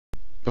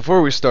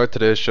Before we start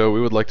today's show,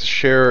 we would like to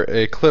share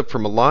a clip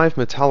from a live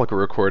Metallica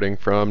recording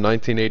from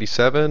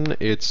 1987.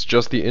 It's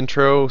just the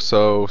intro,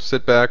 so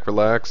sit back,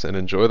 relax, and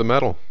enjoy the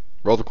metal.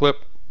 Roll the clip.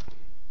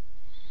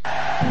 You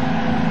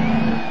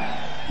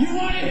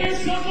want to hear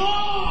some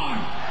more?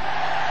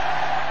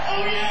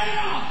 Oh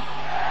yeah!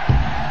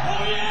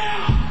 Oh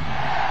yeah!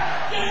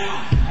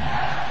 Yeah!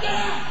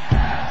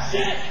 Yeah!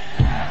 Shit!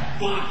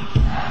 Fuck!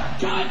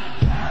 Cut!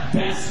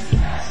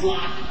 Piss!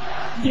 Slot!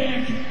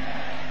 Dick!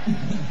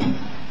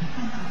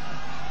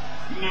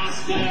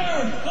 Master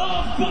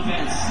of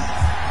puppets!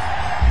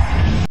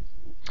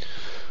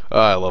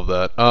 I love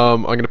that.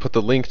 I'm going to put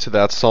the link to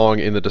that song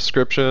in the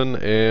description,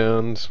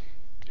 and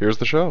here's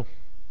the show.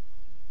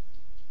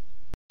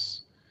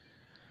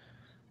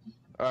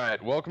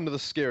 Alright, welcome to the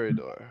Scary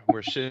Door,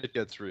 where shit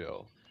gets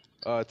real.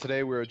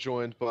 Today we're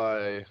joined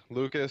by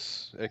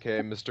Lucas,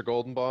 aka Mr.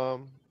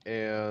 Goldenbaum,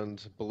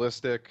 and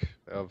Ballistic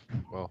of,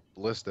 well,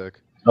 Ballistic.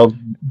 Of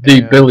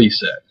the Billy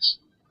Sacks.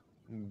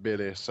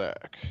 Billy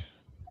Sack.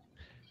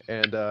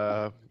 And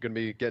gonna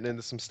be getting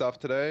into some stuff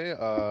today,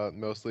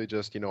 mostly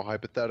just,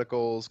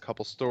 hypotheticals,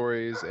 couple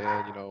stories,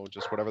 and,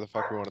 just whatever the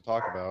fuck we want to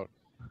talk about.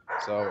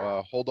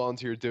 So hold on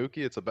to your dookie,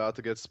 it's about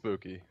to get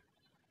spooky.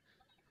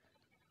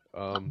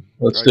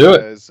 Let's do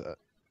it. Guys,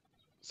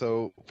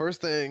 so first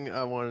thing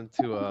I wanted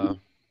to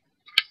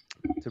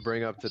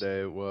bring up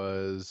today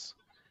was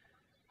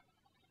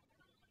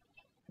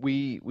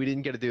we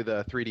didn't get to do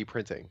the 3D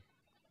printing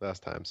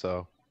last time,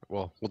 so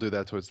we'll do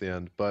that towards the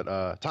end.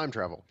 But time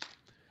travel.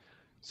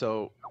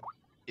 So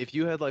if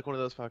you had like one of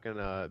those fucking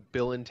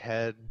Bill and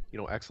Ted,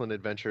 Excellent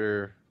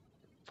Adventure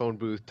phone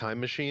booth time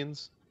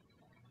machines,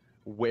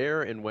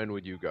 where and when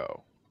would you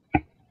go?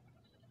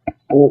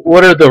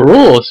 What are the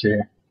rules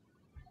here?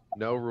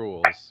 No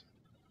rules.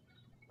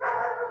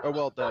 Oh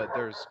well,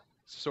 there's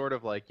sort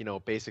of like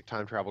basic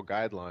time travel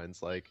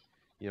guidelines, like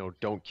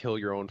don't kill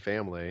your own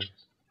family.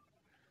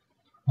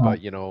 But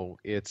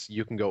it's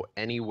you can go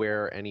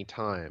anywhere,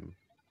 anytime,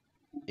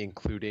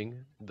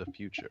 including the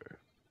future.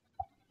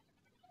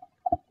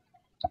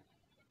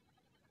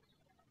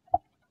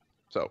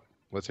 So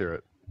let's hear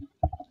it.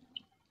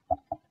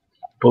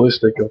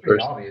 Ballistic, go It's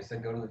pretty first. obvious.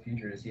 I'd go to the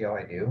future to see how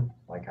I do,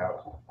 like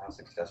how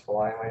successful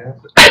I am, I guess.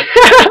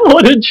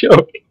 What a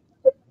joke.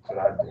 That's what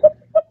I'd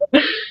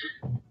do.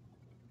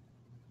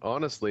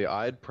 Honestly,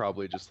 I'd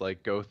probably just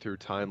like go through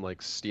time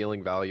like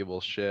stealing valuable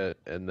shit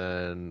and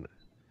then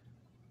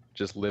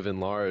just live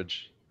in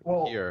large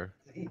Well, here.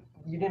 you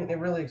didn't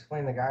really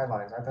explain the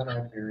guidelines. I thought it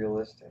had to be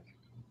realistic.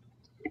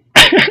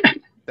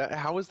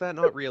 How is that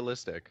not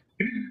realistic?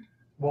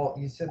 Well,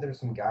 you said there's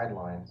some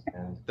guidelines,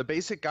 and The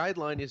basic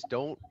guideline is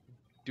don't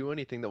do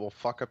anything that will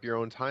fuck up your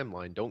own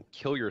timeline. Don't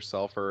kill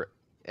yourself or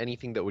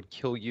anything that would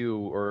kill you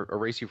or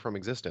erase you from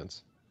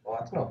existence. well,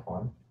 that's no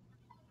fun.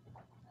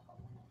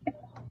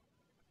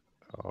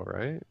 All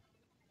right.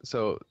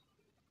 So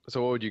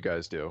what would you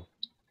guys do?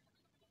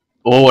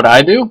 What would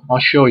I do? I'll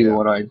show you Yeah.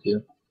 what I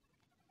do.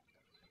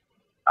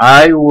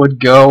 I would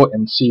go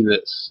and see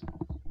this.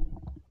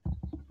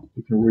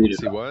 You can read it.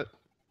 See what?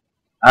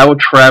 I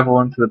would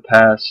travel into the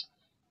past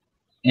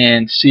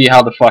and see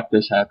how the fuck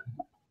this happened.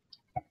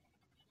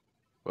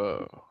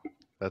 Whoa,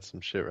 that's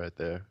some shit right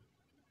there.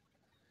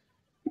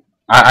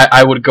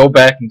 I would go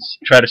back and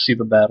try to see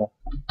the battle.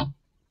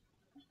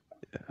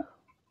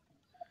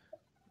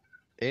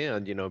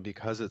 And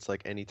because it's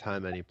like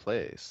anytime, any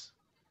place,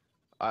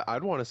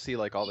 I'd want to see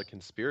like all the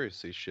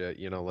conspiracy shit.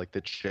 Like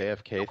the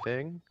JFK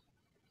thing.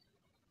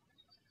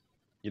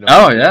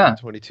 Oh, yeah.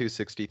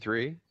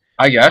 2263.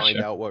 I Find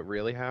gotcha. out what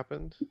really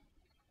happened.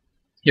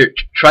 Here,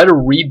 try to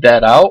read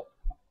that out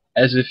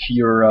as if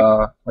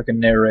you're like a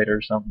narrator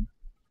or something.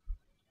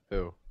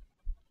 Who?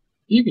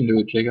 You can do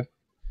it, Jacob.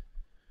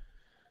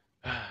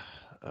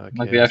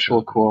 Like the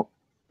actual quote.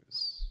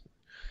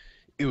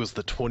 It was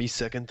the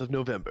 22nd of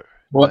November,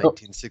 What?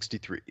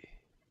 1963.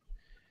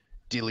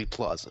 Dealey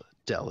Plaza,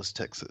 Dallas,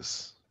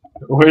 Texas.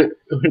 Where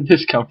did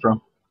this come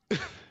from?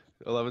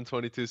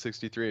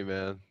 11/22/63,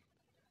 man.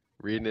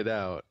 Reading it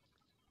out.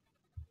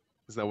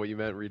 Is that what you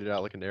meant? Read it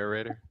out like a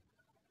narrator?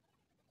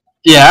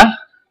 Yeah.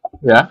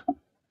 Yeah.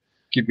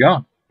 Keep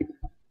going.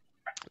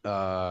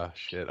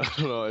 Shit. I don't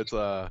know. It's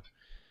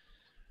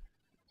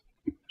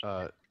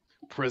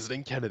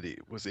President Kennedy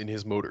was in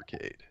his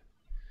motorcade.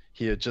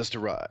 He had just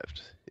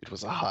arrived. It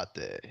was a hot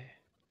day.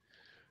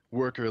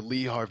 Worker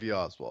Lee Harvey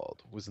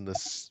Oswald was in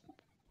this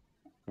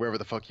wherever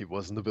the fuck he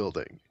was in the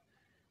building,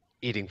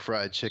 eating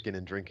fried chicken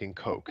and drinking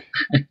Coke.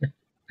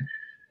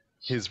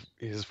 His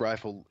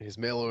rifle, his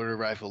mail order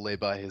rifle, lay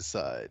by his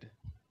side.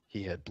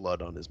 He had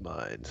blood on his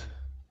mind.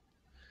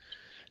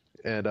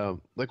 And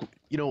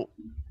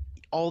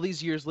all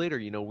these years later,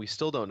 we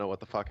still don't know what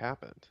the fuck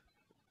happened.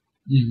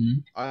 Mm-hmm.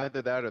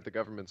 Either that or the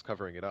government's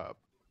covering it up.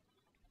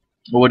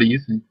 What do you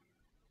think?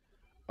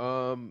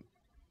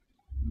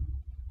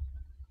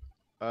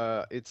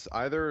 It's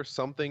either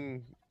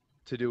something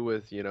to do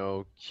with,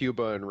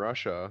 Cuba and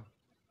Russia,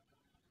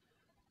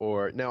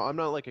 or now I'm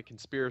not like a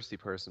conspiracy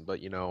person, but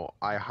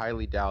I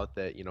highly doubt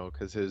that,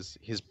 because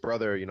his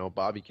brother,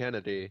 Bobby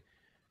Kennedy,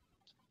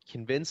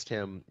 convinced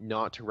him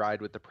not to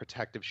ride with the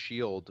protective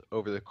shield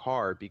over the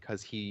car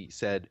because he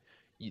said,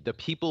 the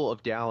people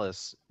of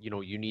Dallas,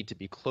 you need to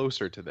be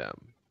closer to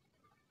them.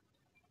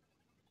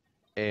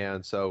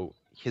 And so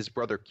his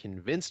brother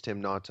convinced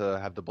him not to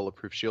have the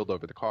bulletproof shield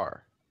over the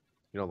car.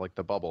 Like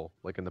the bubble,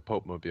 like in the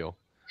Pope Mobile.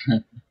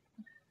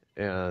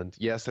 And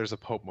yes, there's a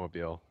Pope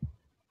Mobile.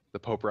 The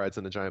Pope rides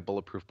in a giant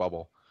bulletproof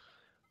bubble.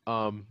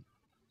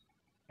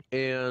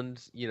 And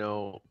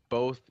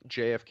both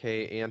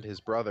JFK and his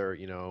brother,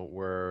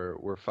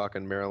 were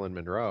fucking Marilyn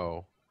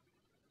Monroe.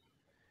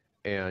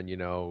 And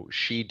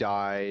she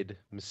died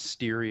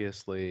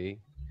mysteriously,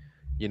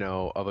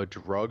 of a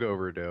drug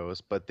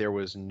overdose, but there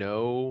was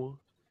the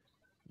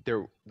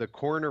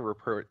coroner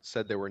report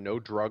said there were no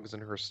drugs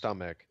in her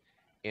stomach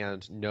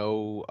and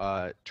no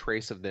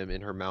trace of them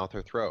in her mouth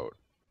or throat.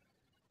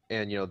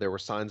 And there were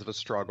signs of a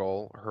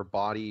struggle. Her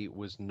body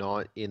was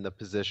not in the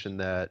position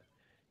that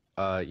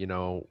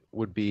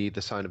would be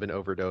the sign of an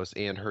overdose,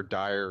 and her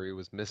diary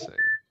was missing.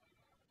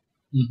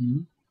 Mm-hmm.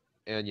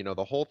 And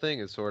the whole thing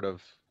is sort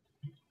of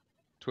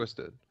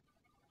twisted.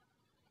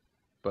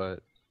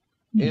 But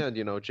and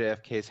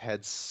JFK's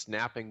head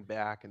snapping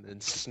back and then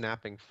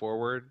snapping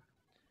forward.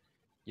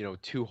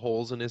 2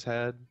 holes in his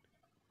head.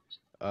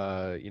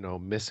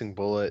 Missing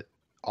bullet.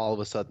 All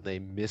of a sudden they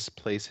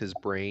misplace his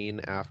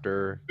brain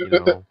after,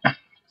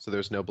 so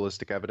there's no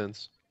ballistic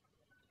evidence.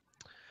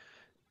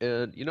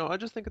 And I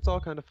just think it's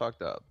all kind of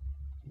fucked up.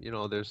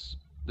 There's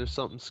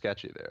something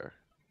sketchy there.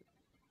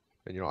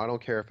 And I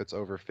don't care if it's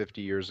over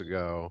 50 years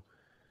ago.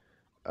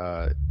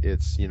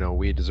 It's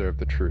we deserve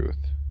the truth.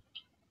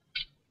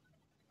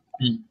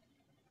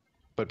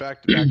 But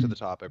back to the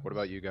topic. What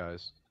about you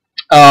guys?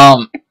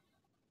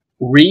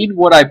 Read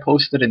what I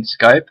posted in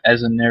Skype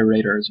as a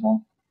narrator as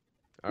well.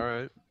 All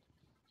right.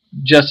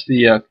 Just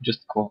the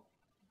quote.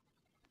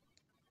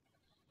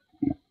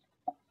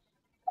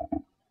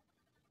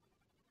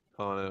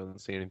 Oh, I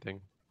don't see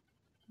anything.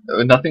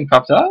 Nothing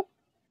popped up?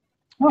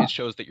 Huh. It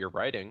shows that you're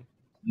writing.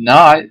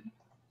 No,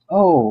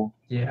 Oh.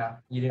 Yeah,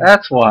 you didn't.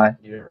 That's why.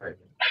 You didn't write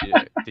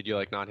it. Did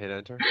you not hit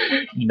enter?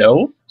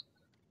 No.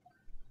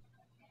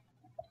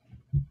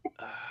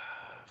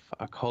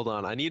 Fuck, hold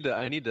on. I need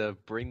to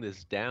bring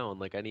this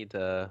down. I need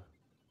to.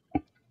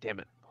 Damn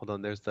it. Hold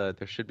on. There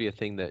should be a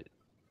thing that.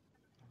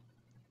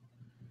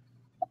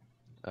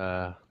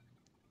 Hold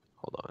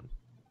on.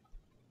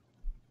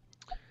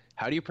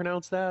 How do you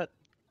pronounce that?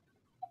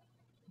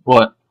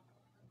 What?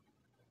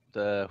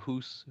 The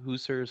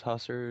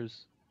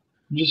Hussars.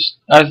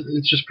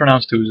 It's just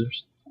pronounced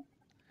Hoosers.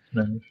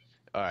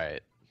 All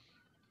right.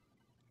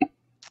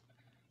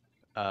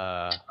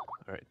 All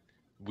right.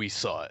 We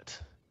saw it.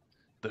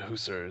 The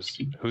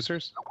Hussars.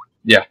 Hussars?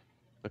 Yeah.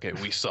 Okay,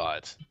 we saw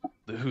it.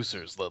 The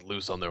Hussars let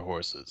loose on their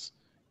horses.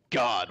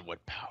 God,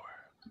 what power!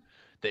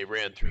 They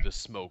ran through the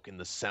smoke, and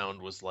the sound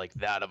was like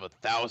that of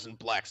 1,000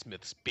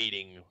 blacksmiths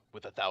beating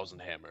with 1,000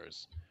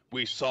 hammers.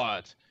 We saw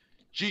it.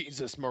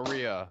 Jesus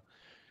Maria.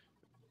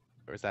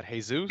 Or is that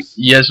Jesus?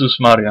 Jesus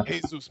Maria.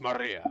 Jesus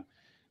Maria.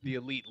 The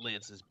elite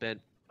lances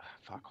bent.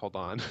 Fuck, hold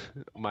on.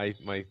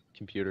 my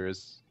computer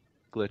is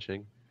glitching.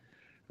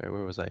 All right,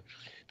 where was I?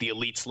 The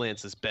elite's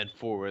lances bent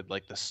forward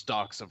like the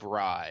stalks of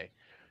rye,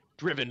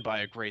 driven by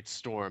a great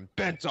storm,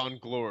 bent on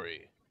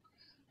glory.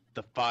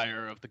 The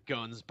fire of the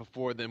guns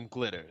before them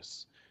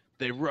glitters.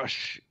 They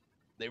rush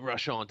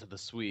onto the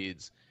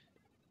Swedes.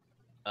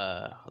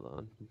 Hold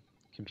on.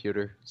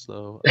 Computer,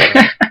 slow.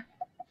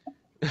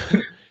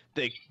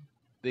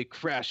 They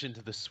crash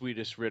into the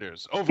Swedish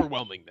ridders,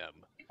 overwhelming them.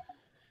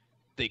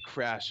 They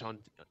crash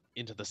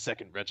into the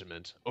 2nd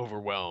Regiment,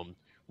 overwhelmed.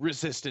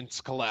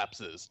 Resistance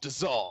collapses,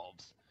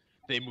 dissolves.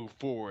 They move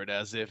forward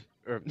as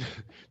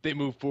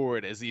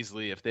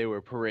easily if they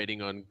were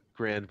parading on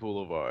Grand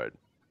Boulevard.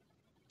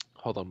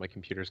 Hold on, my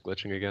computer's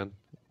glitching again.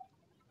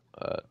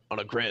 On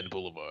a Grand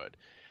Boulevard.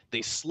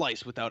 They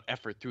slice without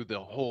effort through the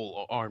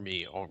whole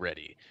army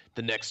already.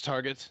 The next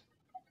target?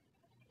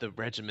 The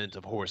Regiment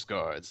of Horse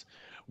Guards.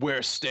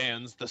 Where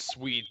stands the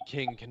Swede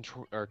King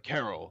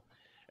Carol,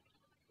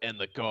 and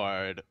the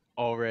guard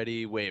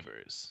already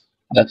wavers.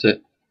 That's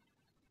it.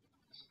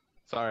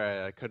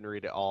 Sorry, I couldn't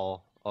read it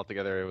all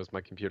together. It was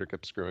my computer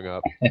kept screwing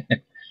up.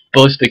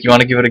 Ballistic, you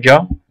want to give it a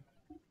go?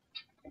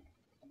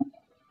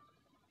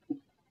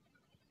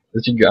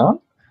 Is it gone?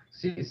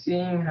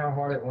 Seeing how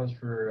hard it was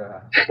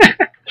for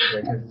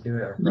to do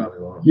it, I probably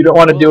won't. You don't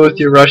want to deal with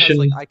your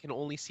Russian. I can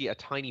only see a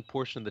tiny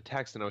portion of the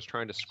text, and I was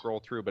trying to scroll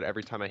through, but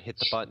every time I hit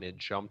the button, it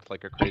jumped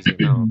like a crazy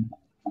amount.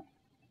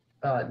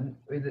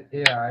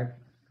 Yeah.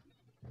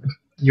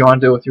 You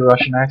want to deal with your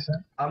Russian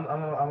accent? I'm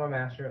a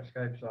master at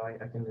Skype, so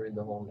I can read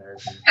the whole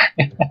narrative.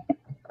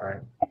 All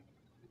right.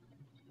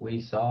 We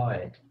saw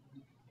it.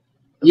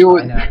 The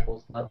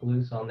pineapples let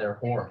loose on their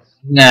horse.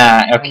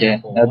 Nah,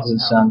 okay, that doesn't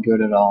sound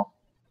good at all.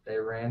 They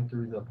ran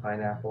through the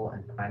pineapple,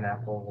 and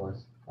pineapple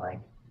was like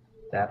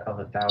that of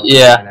 1,000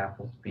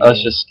 pineapples.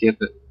 Let's just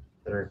skip it.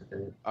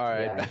 All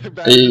right, Yeah.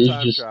 back to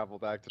time travel.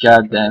 God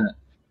damn it.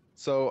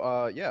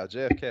 So, yeah,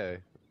 JFK.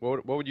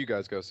 What would you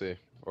guys go see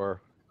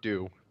or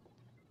do?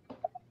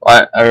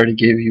 I already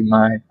gave you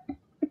my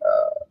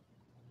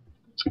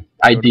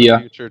idea.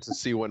 Future to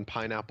see when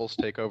pineapples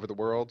take over the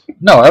world.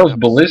 No, that was Pineapple super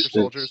ballistics.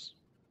 soldiers.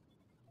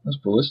 That's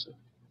ballistic.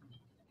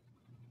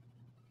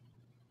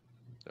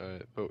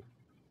 Alright,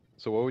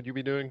 so what would you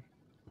be doing?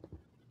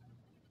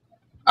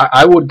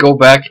 I would go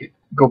back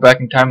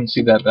in time and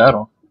see that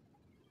battle.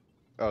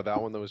 Oh, that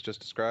one that was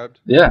just described?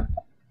 Yeah.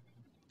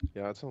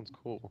 Yeah, that sounds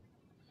cool.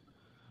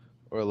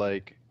 Or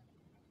like,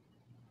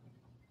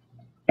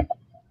 I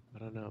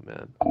don't know,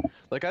 man.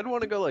 Like, I'd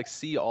want to go like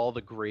see all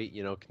the great,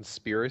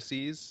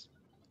 conspiracies.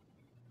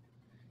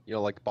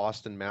 Like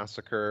Boston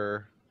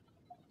Massacre.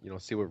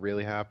 See what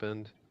really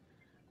happened.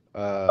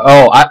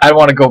 I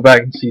want to go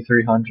back and see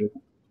 300.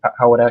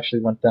 How it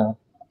actually went down.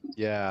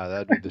 Yeah,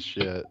 that'd be the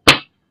shit.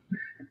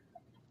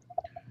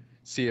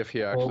 See if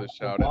he actually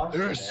shouted,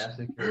 Boston "This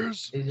Massacre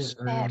is isn't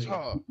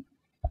Sparta!"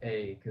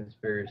 really a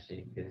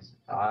conspiracy because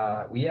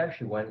we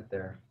actually went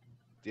there.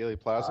 Dealey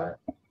Plaza?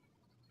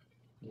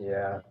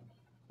 Yeah.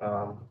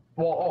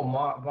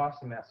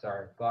 Boston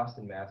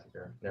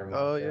Massacre. Never mind.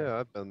 Oh yeah,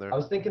 I've been there. I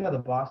was thinking of the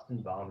Boston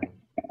bombing.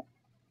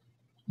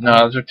 No,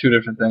 those are two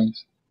different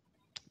things.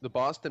 The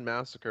Boston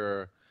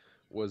Massacre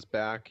was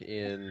back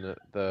in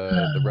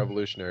the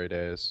Revolutionary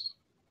days.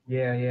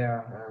 Yeah,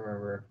 I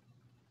remember.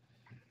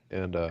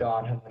 And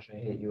God, how much I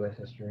hate U.S.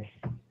 history.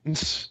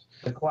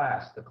 The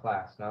class,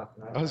 not.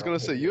 I was gonna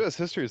say U.S.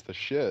 history is the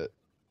shit.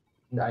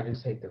 No, I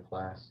just hate the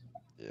class.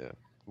 Yeah.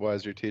 Why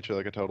is your teacher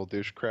like a total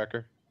douche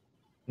cracker?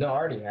 No, I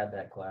already had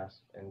that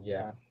class, and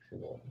yeah, she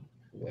was.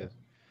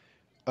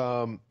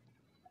 Yeah.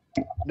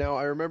 Now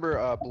I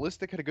remember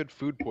Ballistic had a good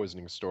food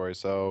poisoning story,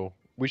 so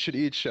we should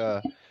each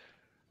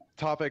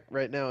topic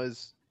right now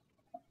is,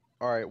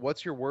 all right,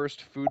 what's your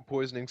worst food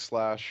poisoning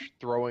 /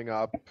 throwing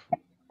up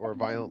or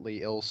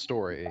violently ill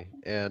story?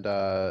 And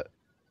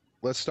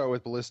let's start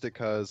with Ballistic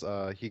because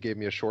he gave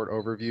me a short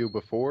overview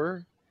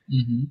before,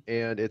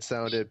 and it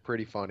sounded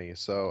pretty funny.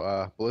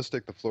 So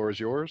Ballistic, the floor is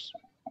yours.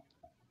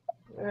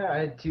 Yeah, I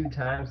had 2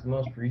 times. The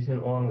most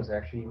recent one was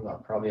actually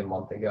probably a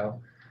month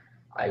ago.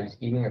 I was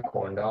eating a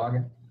corn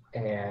dog,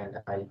 and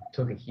I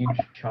took a huge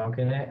chunk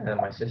in it, and then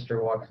my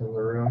sister walks into the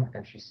room,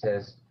 and she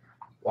says,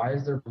 "Why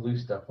is there blue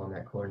stuff on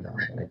that corn dog?"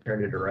 And I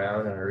turned it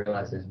around, and I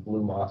realized there's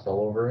blue moss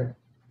all over it.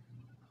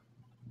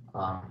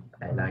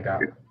 And I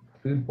got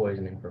food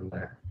poisoning from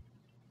there.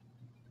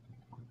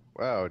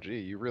 Wow, gee,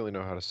 you really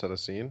know how to set a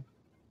scene.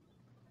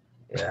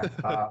 Yeah.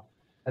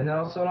 And then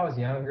also when I was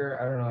younger,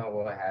 I don't know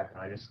what happened.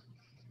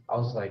 I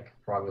was like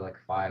probably like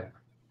 5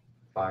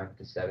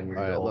 to 7 years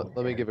All right, old.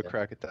 let me give a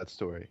crack at that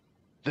story.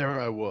 There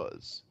I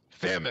was,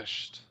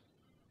 famished.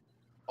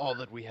 All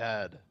that we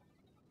had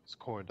was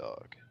corn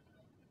dog.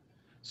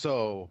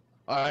 So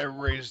I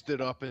raised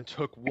it up and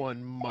took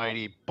one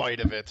mighty bite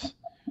of it,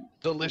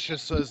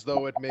 delicious as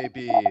though it may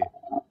be.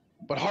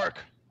 But hark!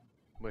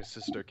 My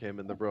sister came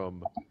in the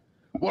room.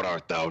 What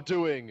art thou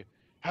doing?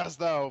 Hast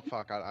thou...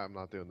 Fuck, I'm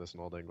not doing this in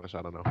Old English,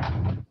 I don't know.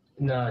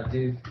 No,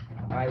 dude,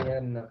 I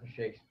had enough of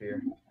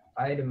Shakespeare.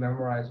 I had to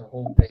memorize a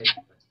whole page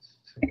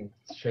of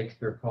a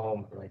Shakespeare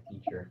poem for my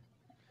teacher.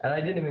 And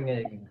I didn't even get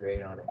a good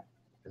grade on it,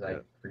 because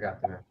I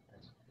forgot to memorize.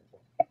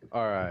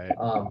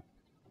 Alright.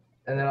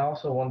 And then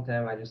also one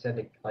time I just had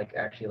to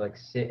actually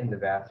sit in the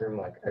bathroom.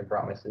 I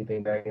brought my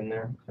sleeping bag in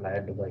there, and I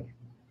had to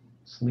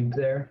sleep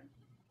there,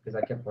 because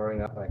I kept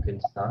throwing up and I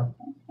couldn't stop.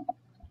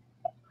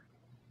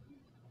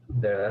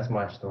 There, that's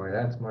my story.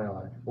 That's my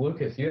life.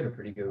 Lucas, you had a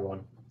pretty good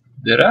one.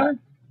 Did I?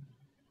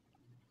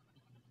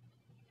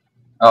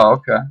 Oh,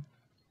 okay.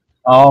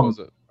 What was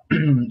it?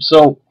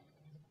 So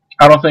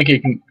I don't think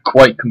it can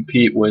quite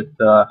compete with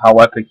how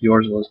epic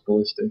yours was,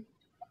 Ballistic.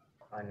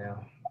 I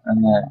know.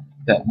 And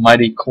that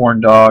mighty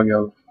corn dog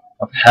of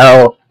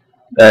hell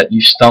that you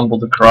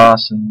stumbled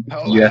across and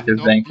you have to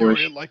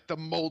vanquish. Like the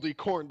moldy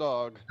corn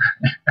dog.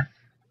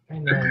 I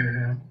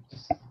know.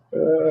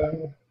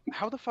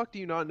 How the fuck do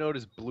you not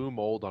notice blue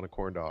mold on a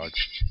corn dog?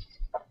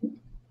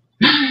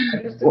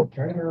 I just didn't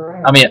turn it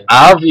around. I mean,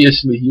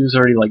 obviously he was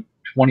already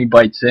 20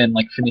 bites in,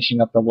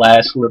 finishing up the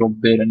last little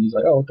bit, and he's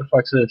like, "Oh, what the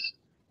fuck's this?"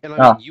 And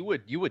I mean,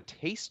 you would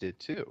taste it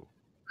too.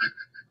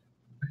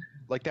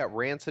 Like that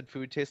rancid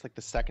food taste. Like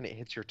the second it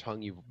hits your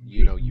tongue, you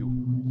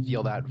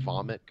feel that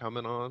vomit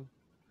coming on.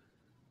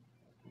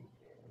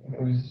 I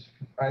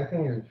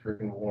think it was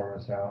freaking warm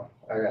as hell.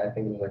 I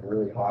think it was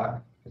really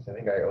hot because I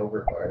think I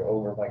over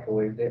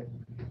microwaved it,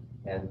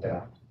 and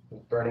it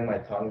was burning my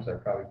tongue, so I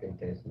probably couldn't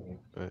taste it.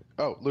 Right.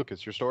 Oh,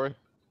 Lucas, your story?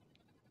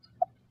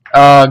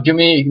 Give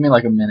me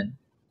a minute.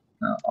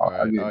 All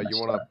right. You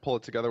want to pull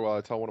it together while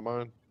I tell one of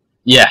mine?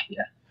 Yeah.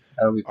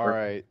 That'll be perfect. All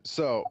right.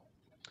 So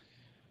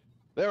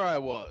there I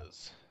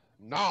was,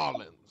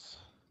 Nolans.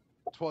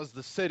 'Twas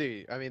the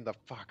city. I mean,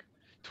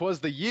 'twas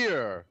the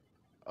year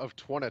of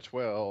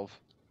 2012,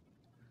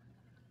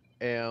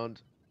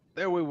 and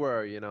there we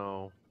were.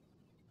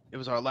 It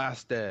was our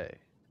last day.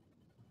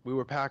 We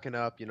were packing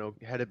up,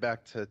 headed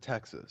back to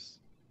Texas,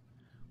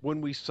 when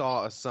we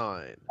saw a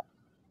sign.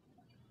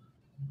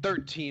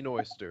 13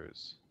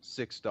 oysters,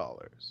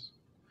 $6.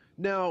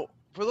 Now,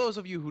 for those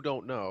of you who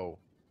don't know,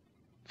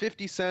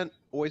 50-cent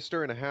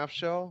oyster and a half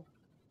shell,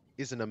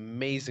 is an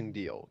amazing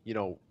deal. You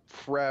know,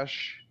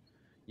 fresh,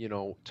 you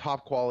know,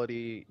 top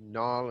quality New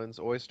Orleans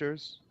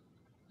oysters.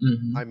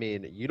 Hmm. I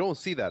mean, you don't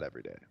see that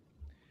every day.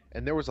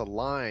 And there was a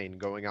line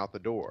going out the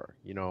door,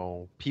 you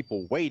know,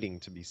 people waiting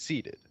to be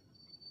seated.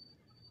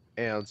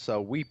 And so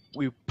we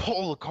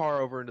pull the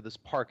car over into this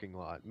parking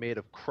lot made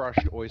of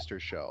crushed oyster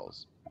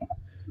shells,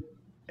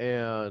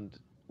 and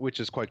which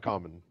is quite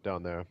common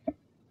down there.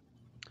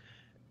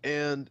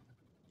 And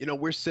you know,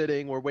 we're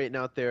sitting, we're waiting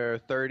out there,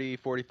 30,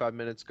 45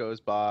 minutes goes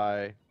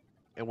by,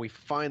 and we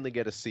finally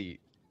get a seat.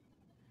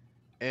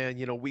 And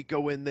you know, we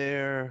go in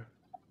there,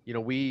 you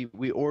know, we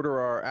order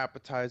our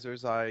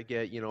appetizers. I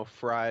get, you know,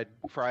 fried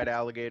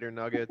alligator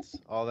nuggets,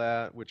 all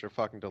that, which are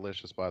fucking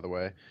delicious by the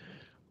way.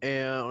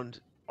 And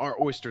our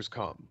oysters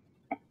come.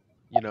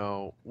 You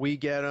know, we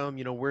get them,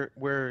 you know,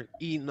 we're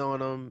eating on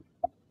them.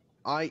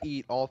 I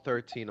eat all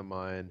 13 of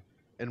mine,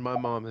 and my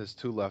mom has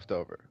 2 left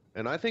over.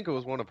 And I think it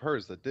was one of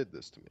hers that did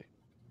this to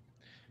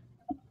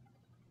me.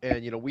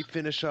 And, you know, we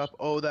finish up,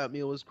 oh, that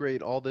meal was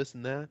great, all this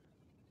and that.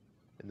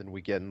 And then we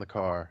get in the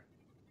car,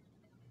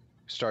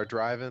 start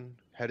driving,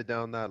 headed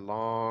down that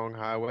long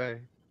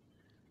highway.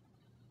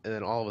 And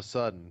then all of a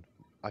sudden,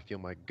 I feel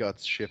my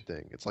guts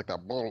shifting. It's like that,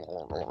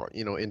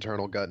 you know,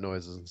 internal gut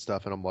noises and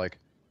stuff. And I'm like,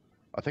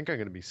 I think I'm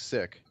going to be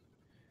sick.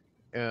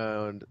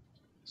 And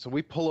so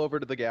we pull over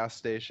to the gas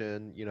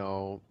station, you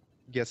know,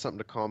 get something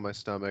to calm my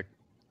stomach.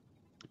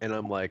 And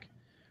I'm like,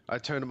 I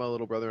turn to my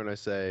little brother and I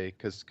say,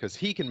 because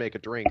he can make a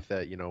drink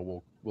that, you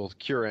know, will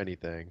cure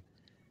anything.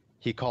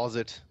 He calls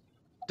it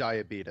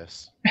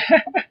diabetes.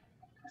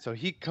 So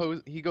he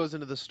goes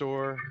into the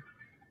store.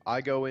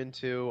 I get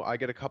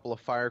a couple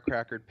of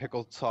firecrackered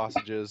pickled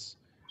sausages,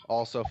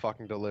 also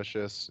fucking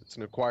delicious. It's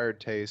an acquired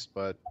taste,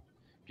 but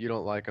if you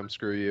don't like them,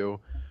 screw you.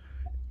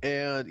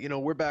 And you know,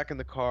 we're back in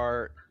the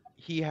car.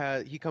 He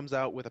comes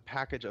out with a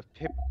package of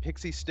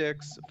pixie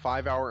sticks,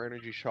 5-hour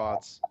energy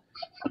shots,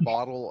 a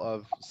bottle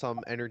of some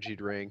energy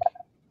drink,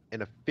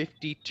 and a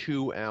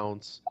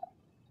 52-ounce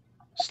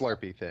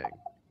Slurpee thing.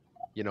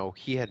 You know,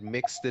 he had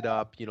mixed it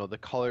up. You know, the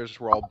colors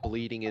were all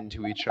bleeding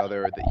into each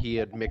other. That he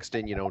had mixed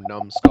in, you know,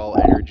 Numbskull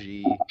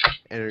energy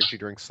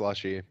drink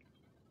slushy.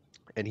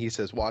 And he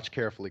says, "Watch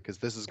carefully, because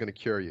this is going to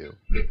cure you."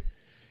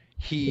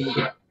 He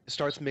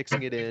starts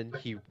mixing it in.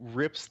 He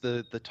rips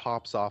the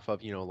tops off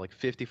of, you know, like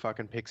 50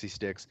 fucking pixie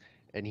sticks,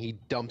 and he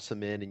dumps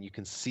them in, and you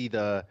can see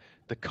the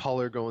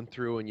color going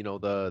through, and you know,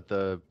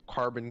 the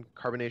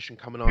carbonation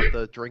coming off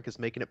the drink is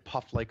making it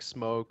puff like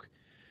smoke.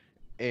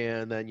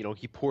 And then, you know,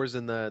 he pours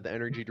in the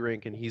energy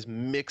drink, and he's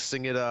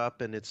mixing it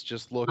up, and it's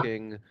just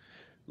looking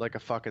like a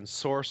fucking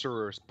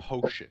sorcerer's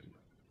potion.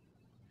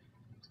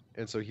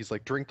 And so he's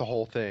like, "Drink the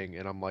whole thing,"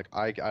 and I'm like,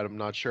 I'm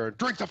not sure.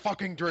 Drink the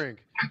fucking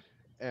drink.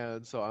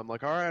 And so I'm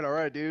like, all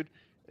right, dude.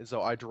 And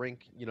so I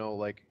drink, you know,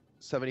 like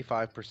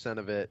 75%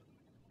 of it,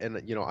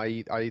 and you know, I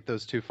eat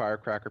those 2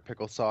 firecracker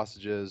pickled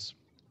sausages,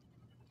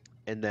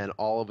 and then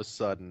all of a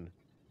sudden,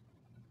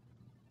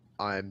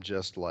 I'm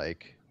just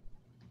like,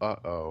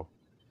 uh-oh.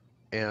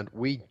 And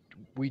we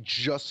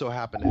just so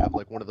happen to have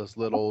like one of those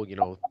little, you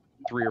know,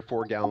 3 or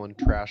 4 gallon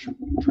trash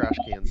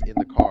cans in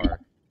the car,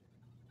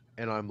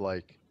 and I'm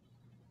like,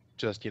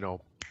 just, you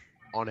know,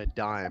 on a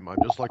dime, I'm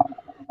just like,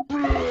 you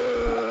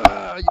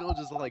know,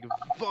 just like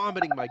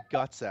vomiting my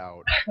guts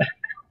out.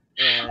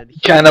 And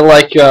Kind of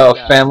like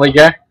Family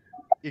Guy.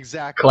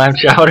 Exactly. Clam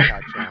chowder.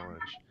 Challenge.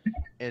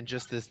 And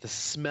just the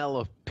smell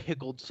of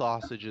pickled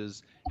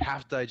sausages,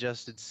 half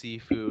digested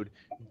seafood,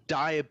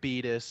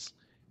 diabetes,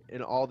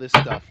 and all this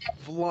stuff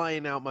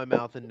flying out my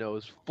mouth and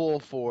nose full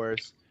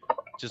force,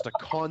 just a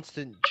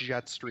constant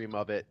jet stream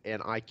of it,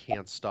 and I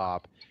can't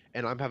stop.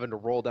 And I'm having to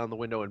roll down the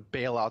window and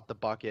bail out the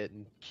bucket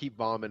and keep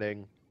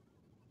vomiting.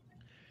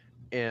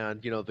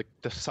 And you know,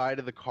 the side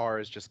of the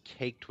car is just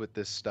caked with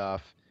this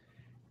stuff.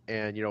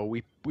 And you know,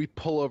 we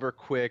pull over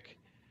quick,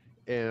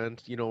 and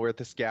you know, we're at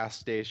this gas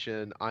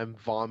station. I'm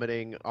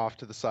vomiting off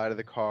to the side of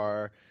the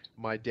car.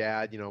 My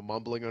dad, you know,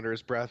 mumbling under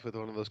his breath with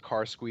one of those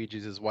car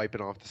squeegees, is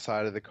wiping off the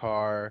side of the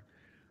car.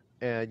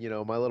 And you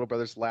know, my little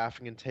brother's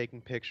laughing and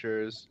taking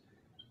pictures.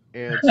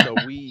 And so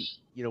you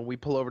know, we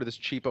pull over to this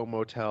cheapo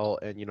motel,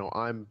 and you know,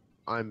 I'm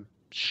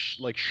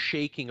like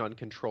shaking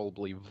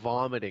uncontrollably,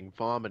 vomiting,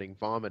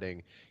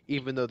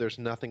 even though there's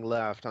nothing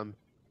left.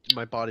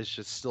 My body's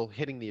just still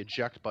hitting the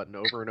eject button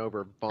over and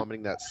over,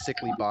 vomiting that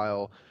sickly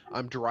bile.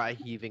 I'm dry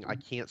heaving. I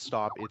can't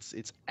stop.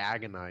 It's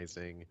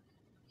agonizing.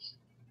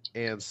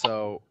 And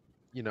so,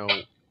 you know,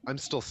 I'm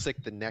still sick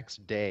the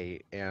next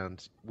day,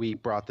 and we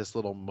brought this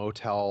little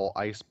motel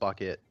ice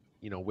bucket,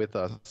 you know, with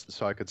us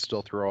so I could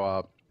still throw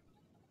up.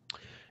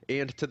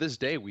 And to this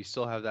day, we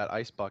still have that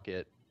ice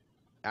bucket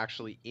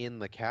actually in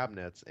the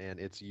cabinets, and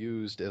it's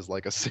used as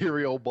like a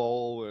cereal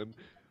bowl and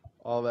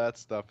all that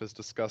stuff, as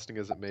disgusting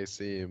as it may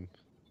seem.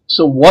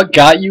 So what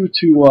got you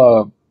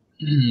to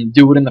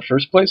do it in the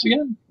first place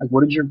again? Like,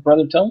 what did your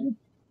brother tell you?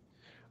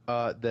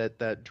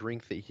 That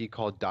drink that he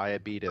called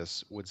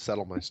diabetes would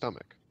settle my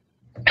stomach.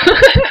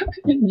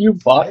 You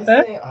bought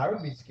that? I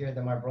would be scared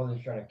that my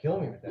brother's trying to kill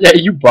me with that. Yeah,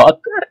 you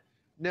bought that?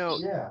 Now,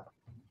 Yeah.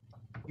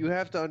 you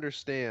have to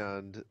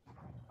understand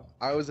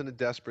I was in a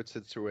desperate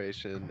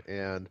situation,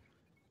 and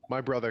my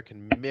brother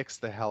can mix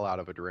the hell out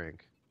of a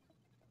drink.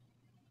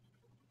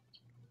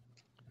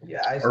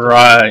 Yeah, I still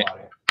Right.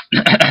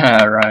 think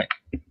about it. Right.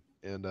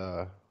 And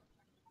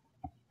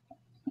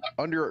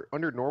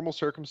under normal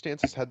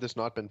circumstances, had this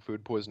not been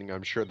food poisoning,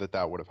 I'm sure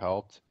that would have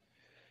helped.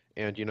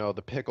 And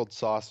the pickled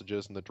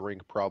sausages and the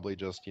drink probably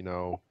just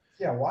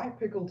Yeah, why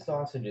pickled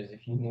sausages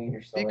if you knew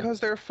your stomach? because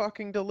they're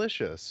fucking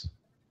delicious.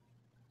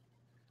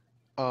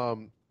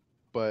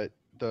 But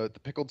the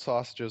pickled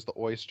sausages, the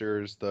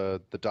oysters,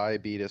 the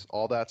diabetes,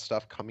 all that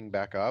stuff coming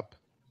back up.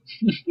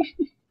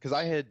 Because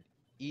I had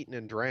eaten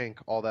and drank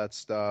all that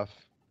stuff,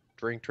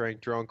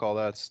 drunk, all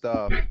that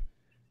stuff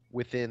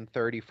within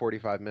 30,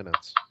 45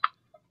 minutes.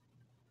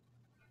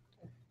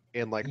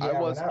 And like Yeah, it when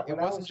I wasn't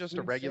was just a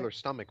food regular sick,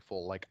 stomach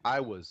full. Like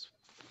I was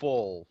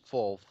full,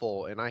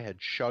 and I had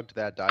chugged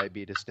that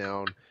diabetes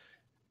down.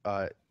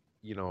 Uh,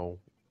 you know,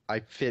 I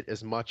fit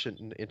as much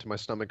into my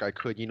stomach I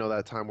could. You know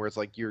that time where it's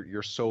like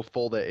you're so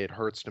full that it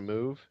hurts to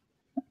move.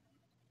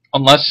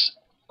 Unless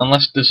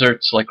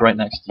dessert's like right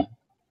next to you.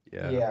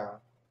 Yeah. yeah.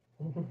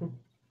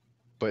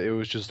 But it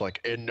was just like,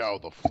 and now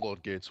the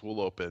floodgates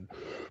will open.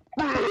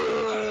 And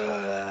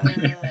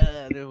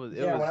it was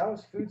Yeah, when I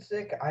was food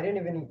sick, I didn't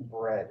even eat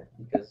bread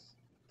because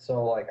I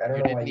don't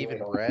you know why didn't you even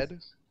ate all bread?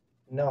 this.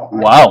 No, I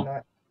Wow. did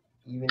not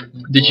even eat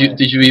bread.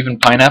 Did you even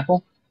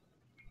pineapple?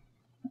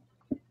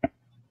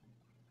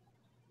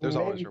 There's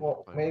always Maybe, room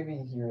well, for pineapple.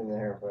 maybe here and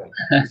there, but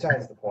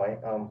besides the point.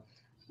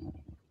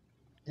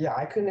 Yeah,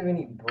 I couldn't even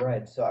eat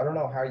bread, so I don't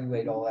know how you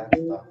ate all that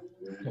stuff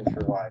and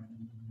survived.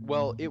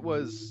 Well, it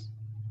was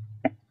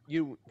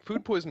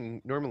food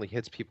poisoning normally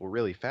hits people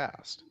really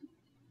fast.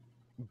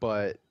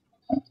 But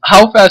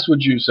How fast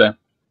would you say?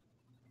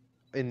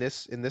 in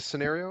this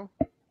scenario,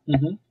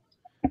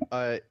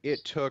 Mm-hmm.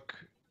 it took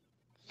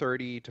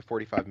 30 to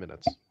 45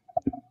 minutes.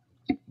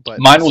 But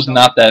Mine was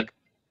not that.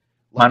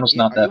 Mine was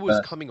not that it was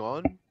fast. coming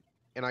on,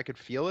 and I could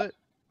feel it,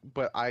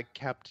 but I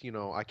kept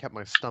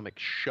my stomach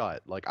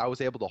shut. Like I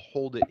was able to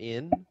hold it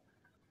in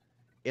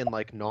and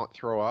like not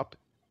throw up.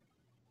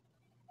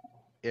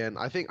 And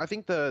I think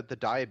the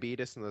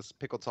diabetes and the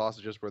pickled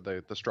sausages were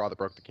the straw that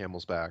broke the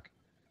camel's back.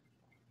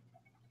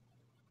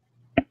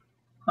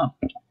 Huh.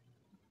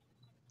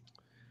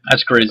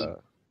 That's crazy.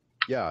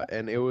 Yeah,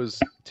 and it was,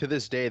 to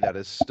this day, that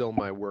is still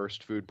my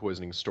worst food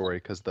poisoning story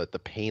because the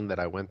pain that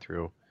I went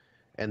through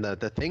and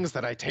the things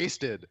that I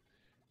tasted.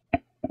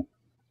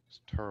 It's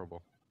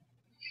terrible.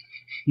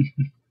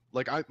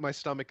 Like my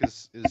stomach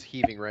is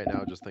heaving right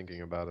now just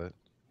thinking about it.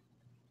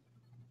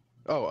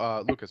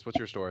 Oh, Lucas, what's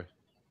your story?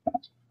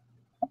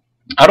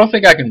 I don't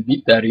think I can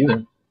beat that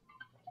either.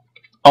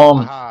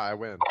 Aha, I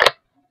win.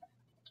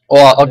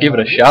 Well, I'll give it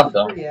a This shot is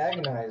though. pretty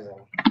agonizing.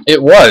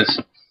 It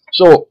was.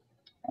 So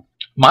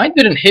mine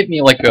didn't hit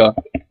me like a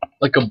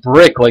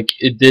brick like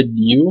it did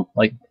you,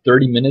 like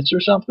 30 minutes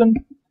or something.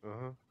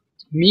 Uh-huh.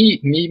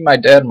 Me, my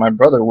dad, and my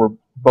brother were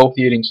both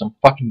eating some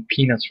fucking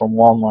peanuts from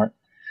Walmart.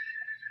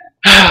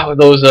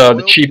 Those the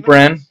Boiled cheap peanuts?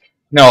 brand.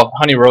 No,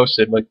 honey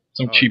roasted, like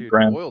some Oh, cheap dude,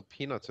 brand. boiled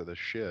peanuts are the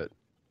shit.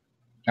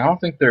 I don't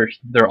think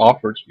they're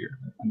offered here.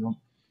 I don't,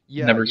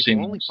 Yeah, never you seen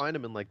can only those. find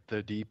them in like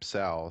the deep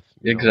south.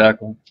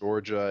 Exactly.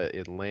 Georgia,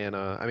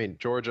 Atlanta. I mean,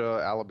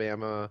 Georgia,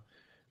 Alabama,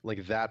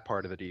 like that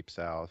part of the deep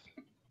south.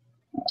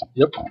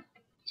 Yep.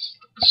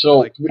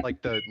 So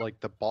Like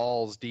the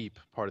balls deep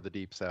part of the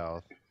deep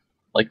south.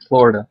 like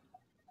Florida.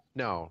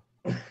 No.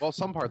 Well,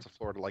 some parts of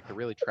Florida, like the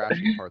really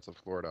trashy parts of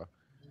Florida.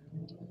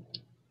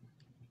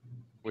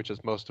 Which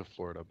is most of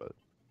Florida, but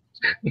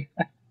still.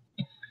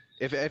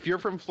 If you're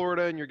from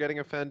Florida and you're getting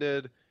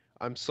offended,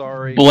 I'm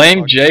sorry. Blame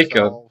Fuck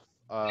Jacob.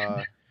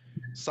 yourself.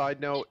 Side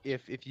note,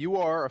 if you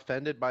are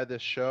offended by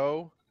this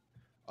show,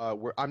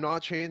 I'm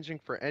not changing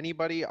for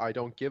anybody. I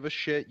don't give a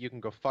shit. You can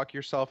go fuck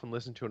yourself and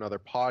listen to another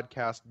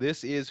podcast.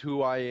 This is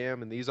who I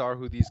am, and these are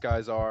who these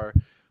guys are.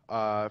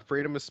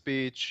 Freedom of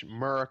speech,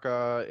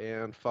 America,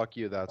 and fuck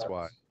you, that's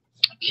why.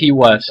 Key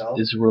West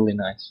is really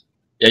nice.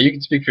 Yeah, you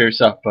can speak for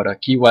yourself, but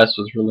Key West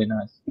was really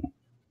nice.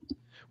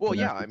 Well,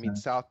 yeah, I mean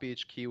South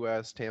Beach, Key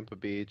West, Tampa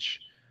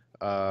Beach,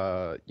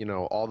 all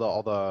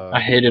the. I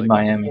hated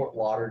Miami. Fort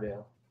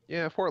Lauderdale.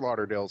 Yeah, Fort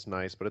Lauderdale's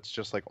nice, but it's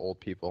just like old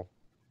people.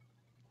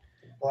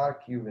 A lot of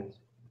Cubans.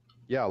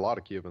 Yeah, a lot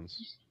of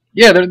Cubans.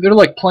 Yeah, they're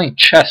like playing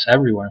chess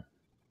everywhere.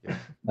 Yeah.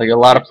 Like a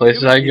lot of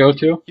places I go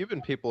to.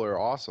 Cuban people are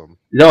awesome.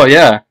 Oh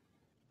yeah.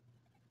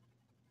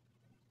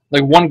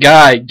 Like one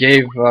guy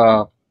gave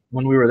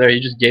when we were there,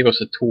 he just gave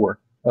us a tour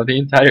of the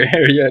entire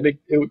area.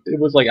 It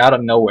was like out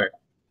of nowhere.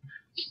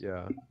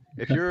 Yeah.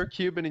 If you're a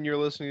Cuban and you're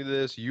listening to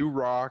this, you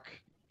rock.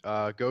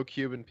 Go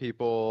Cuban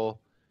people.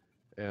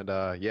 And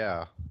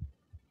yeah.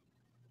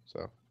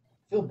 So. I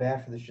feel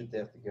bad for the shit they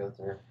have to go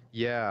through.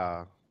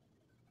 Yeah.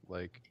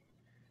 Like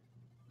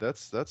that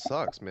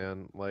sucks,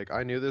 man. Like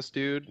I knew this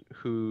dude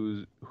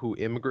who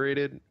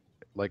immigrated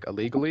like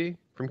illegally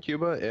from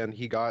Cuba, and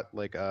he got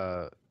like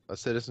a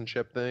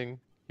citizenship thing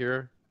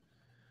here.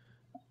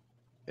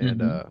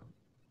 And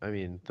I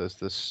mean the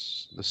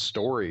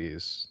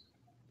stories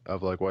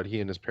of like what he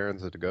and his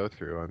parents had to go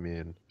through. I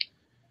mean,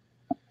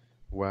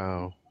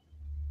 Wow.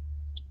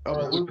 Oh,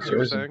 Alright, what was you were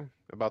Lucas. saying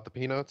about the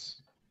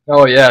peanuts?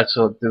 Oh yeah,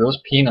 so dude, those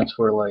peanuts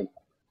were like,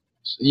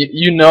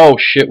 you know,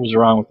 shit was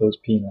wrong with those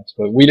peanuts,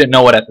 but we didn't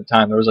know it at the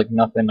time. There was like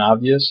nothing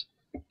obvious,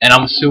 and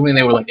I'm assuming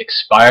they were like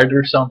expired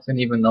or something,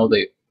 even though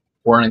they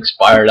weren't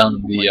expired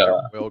on Like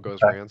the. their oil goes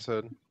pack.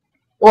 rancid.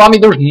 Well, I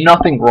mean, there was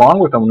nothing wrong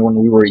with them when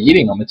we were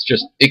eating them. It's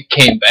just it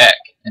came back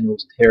and it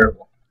was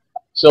terrible.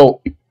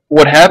 So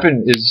what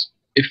happened is,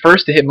 at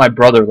first it hit my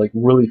brother like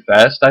really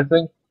fast, I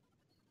think,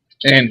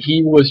 and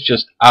he was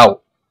just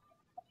out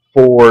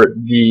for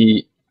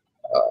the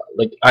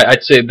like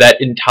I'd say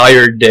that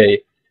entire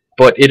day,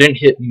 but it didn't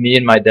hit me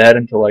and my dad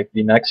until like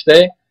the next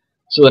day.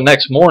 So the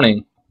next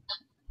morning,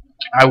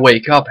 I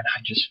wake up and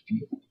I just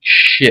feel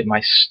shit. My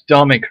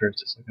stomach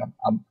hurts. It's like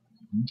I'm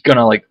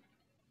gonna like,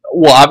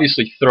 well,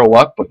 obviously throw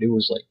up, but it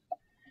was like,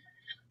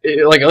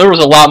 like there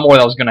was a lot more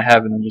that was gonna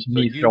happen than just So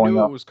me you throwing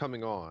knew it up. was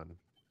coming on.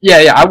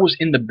 Yeah. I was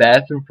in the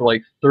bathroom for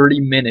like 30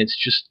 minutes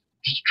just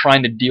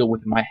trying to deal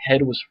with it. My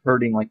head was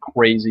hurting like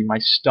crazy. My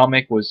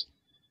stomach was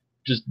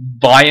just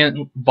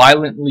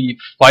violently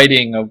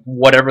fighting of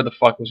whatever the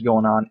fuck was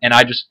going on, and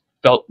I just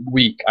felt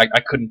weak. I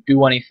couldn't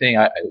do anything.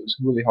 It was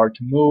really hard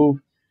to move,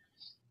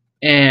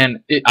 and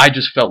I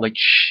just felt like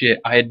shit.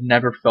 I had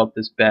never felt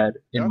this bad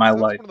in my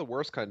That's life. one of the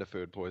worst kind of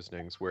food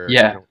poisonings where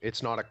Yeah,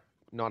 it's not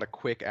a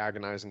quick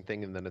agonizing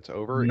thing and then it's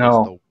over.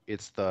 no,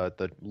 It's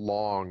the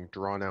long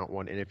drawn out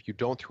one. And if you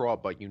don't throw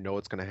up but you know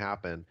it's gonna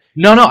happen,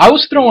 no. I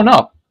was throwing painful.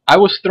 up. I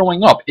was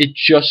throwing up. It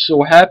just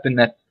so happened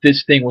that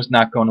this thing was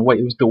not going away.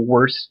 It was the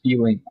worst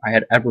feeling I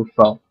had ever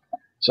felt.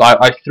 So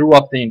I threw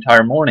up the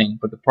entire morning,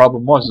 but the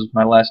problem was it was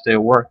my last day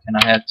of work, and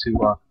I had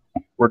to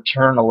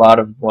return a lot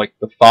of like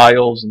the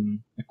files and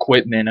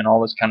equipment and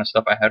all this kind of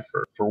stuff I had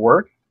for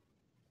work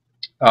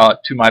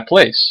to my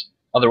place.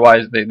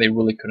 Otherwise, they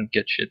really couldn't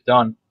get shit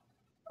done.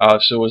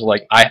 So it was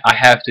like I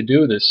have to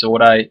do this. So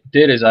what I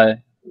did is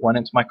I went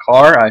into my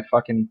car. I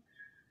fucking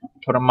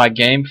put on my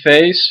game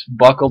face,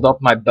 buckled up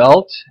my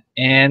belt,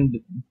 and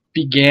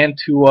began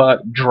to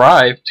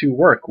drive to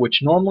work,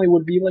 which normally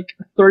would be like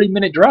a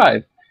 30-minute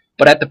drive.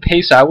 But at the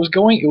pace I was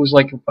going, it was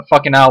like a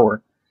fucking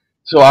hour.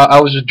 So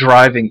I was just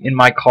driving in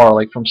my car,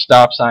 like from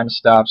stop sign to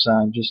stop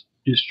sign, just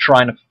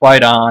trying to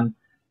fight on.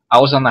 I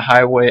was on the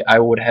highway. I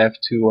would have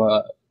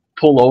to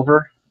pull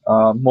over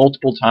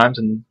multiple times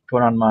and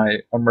put on my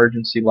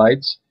emergency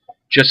lights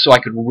just so I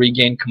could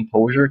regain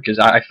composure because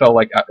I felt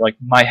like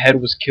my head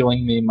was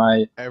killing me.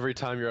 Every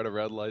time you're at a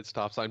red light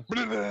stop sign.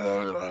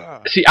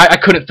 See, I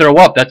couldn't throw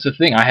up. That's the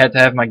thing. I had to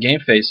have my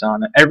game face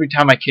on. Every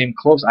time I came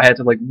close, I had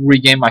to like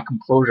regain my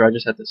composure. I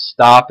just had to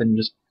stop and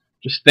just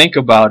think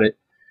about it.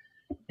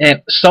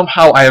 And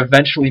somehow I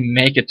eventually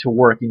make it to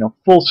work. You know,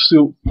 full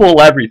suit,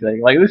 full everything.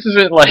 Like this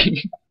isn't like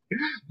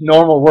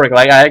normal work.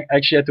 Like I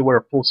actually had to wear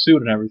a full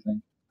suit and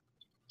everything.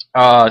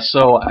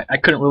 So I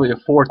couldn't really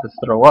afford to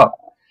throw up.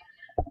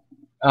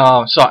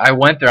 So I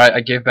went there, I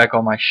gave back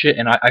all my shit,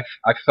 and I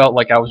felt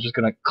like I was just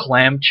gonna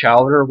clam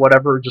chowder or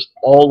whatever, just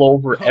all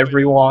over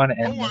everyone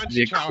and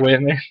the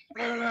equipment.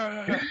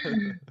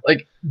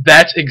 Like,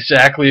 that's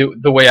exactly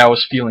the way I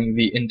was feeling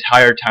the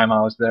entire time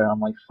I was there.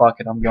 I'm like, fuck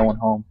it, I'm going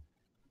home.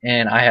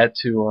 And I had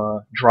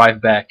to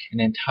drive back an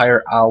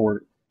entire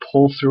hour,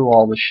 pull through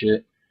all the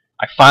shit.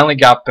 I finally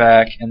got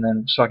back, and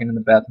then stuck in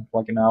the bathroom for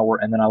like an hour,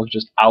 and then I was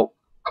just out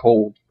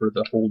cold for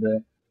the whole day.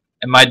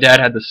 And my dad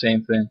had the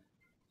same thing.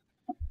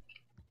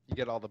 You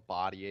get all the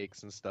body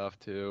aches and stuff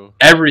too.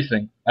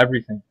 Everything.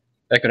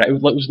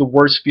 It was the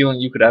worst feeling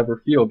you could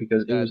ever feel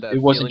because Yeah,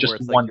 it wasn't feeling where just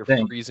it's one like thing.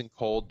 you're freezing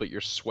cold but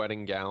you're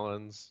sweating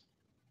gallons.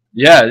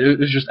 Yeah, it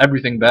was just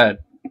everything bad.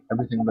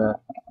 Everything bad.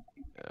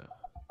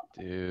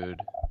 Yeah. Dude.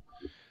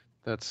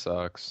 That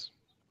sucks.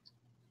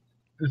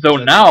 So Is that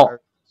the now,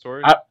 entire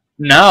story?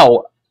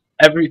 now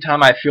every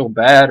time I feel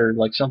bad or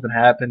like something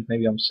happened,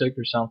 maybe I'm sick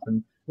or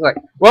something, it's like,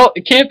 well,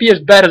 it can't be as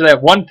bad as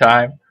that one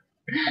time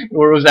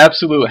where it was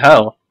absolute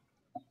hell.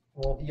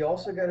 Well, you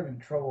also got to be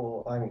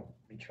trouble. I mean,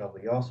 be trouble.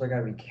 You also got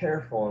to be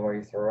careful on where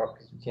you throw up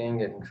because you can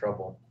get in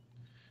trouble.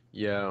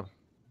 Yeah.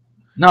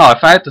 No,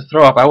 if I had to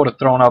throw up, I would have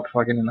thrown up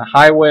fucking in the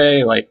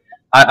highway. Like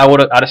I would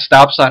have at a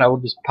stop sign. I would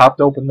have just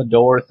popped open the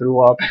door, threw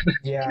up.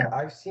 Yeah,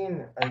 I've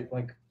seen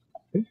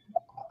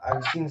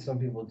some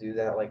people do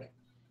that. Like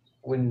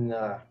when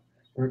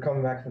we were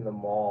coming back from the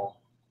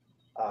mall,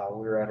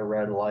 we were at a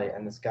red light,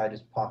 and this guy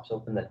just pops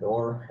open the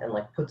door and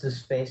like puts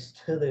his face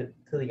to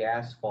the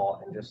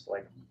asphalt and just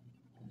like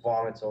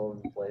vomits all over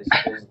the place,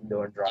 closes the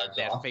door, and drives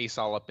That off. face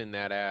all up in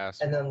that ass.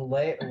 And then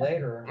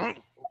later,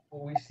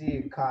 we see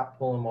a cop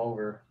pull him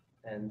over,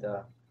 and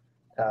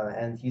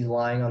he's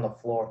lying on the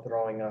floor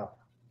throwing up.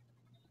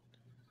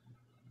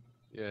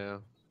 Yeah.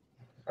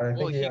 I think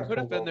Well, he got could have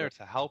pulled been over. there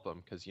to help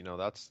him because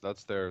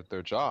that's their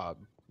job.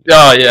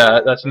 Oh yeah,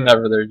 that's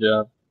never their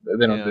job.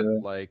 They don't do And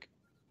that. like,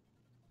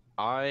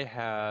 I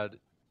had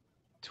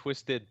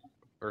twisted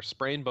or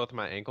sprained both of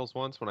my ankles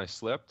once when I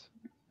slipped,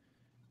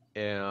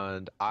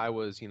 and I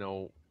was,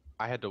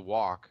 I had to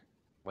walk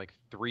like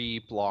 3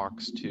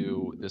 blocks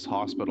to this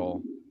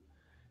hospital,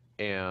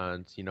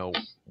 and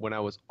when I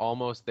was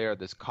almost there,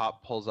 this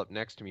cop pulls up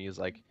next to me. He's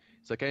like,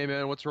 He's like, "Hey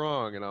man, what's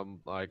wrong?" And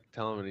I'm like,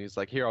 telling him, and he's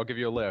like, "Here, I'll give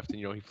you a lift."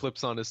 And he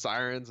flips on his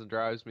sirens and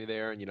drives me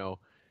there, and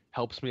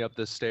helps me up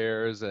the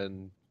stairs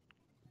and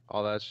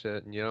all that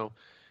shit. And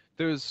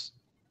there's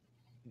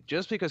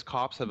just because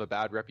cops have a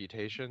bad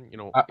reputation, it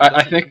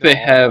I doesn't mean think they're they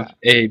all have bad.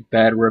 a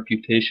bad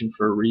reputation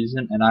for a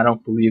reason, and I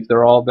don't believe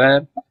they're all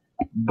bad.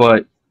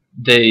 But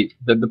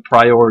the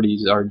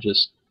priorities are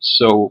just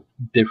so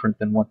different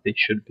than what they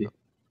should be.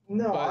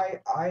 No,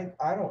 But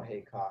I don't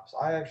hate cops.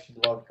 I actually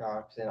love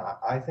cops, and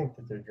I think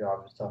that their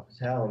job is tough as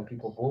hell, and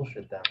people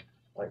bullshit them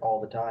like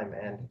all the time.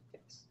 And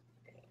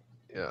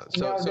yeah,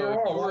 so now so there if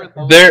are a you lot were of in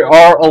law cops. There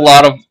are enforcement a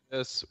lot of listening to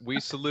this, we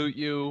salute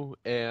you,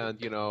 and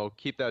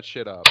keep that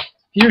shit up.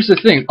 Here's the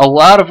thing, a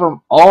lot of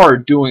them are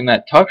doing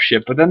that tough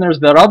shit, but then there's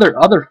that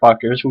other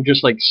fuckers who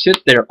just like sit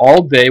there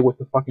all day with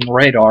the fucking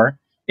radar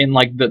in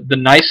like the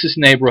nicest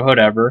neighborhood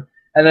ever,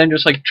 and then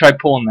just like try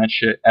pulling that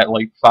shit at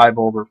like 5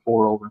 over,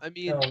 4 over. I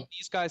mean, No,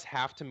 these guys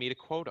have to meet a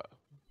quota.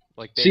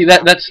 Like they See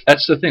have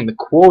that's the thing. The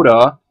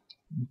quota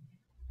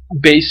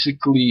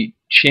basically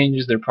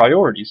changes their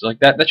priorities. Like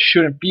that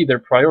shouldn't be their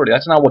priority.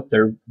 That's not what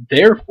they're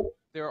there for.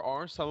 there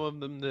are some of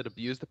them that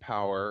abuse the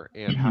power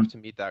and Hmm. have to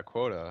meet that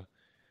quota,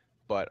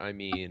 but I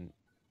mean,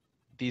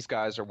 these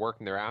guys are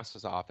working their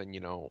asses off, and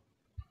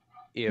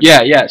if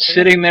Yeah,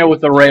 sitting there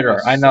with the there are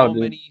radar. I know, so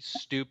dude. many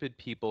stupid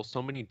people,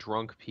 so many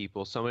drunk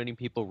people, so many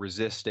people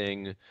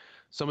resisting,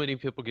 so many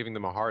people giving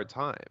them a hard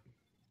time,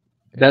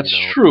 and That's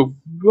true,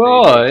 they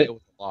but deal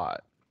with a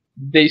lot.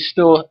 they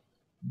still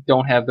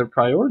don't have their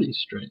priorities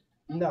straight.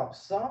 no,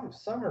 some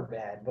are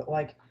bad, but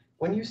like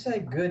when you say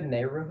good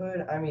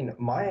neighborhood, I mean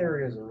my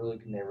area is a really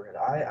good neighborhood.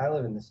 I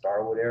live in the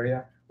Starwood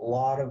area. A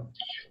lot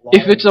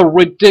If of it's a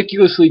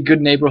ridiculously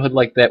good neighborhood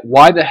like that,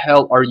 why the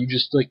hell are you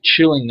just like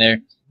chilling there,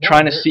 no,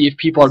 trying to there. see if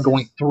people are This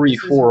going is three,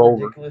 this is a four over?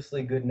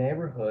 ridiculously good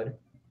neighborhood,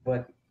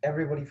 but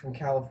everybody from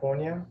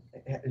California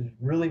is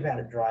really bad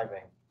at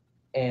driving,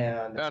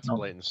 and That's No,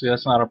 blatant see,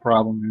 that's not a stupid.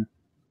 problem here.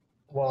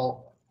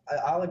 well,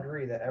 I'll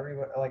agree that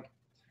everyone like.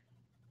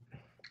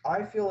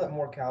 I feel that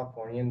more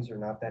Californians are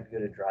not that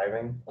good at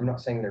driving. I'm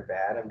not saying they're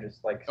bad. I'm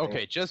just like saying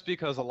Okay, just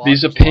because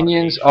These there's a lot of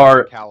opinions Asians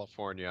in are.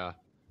 California.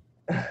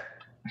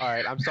 All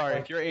right, I'm sorry if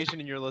like you're Asian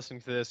and you're listening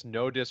to this.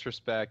 No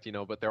disrespect,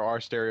 but there are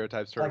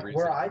stereotypes for a like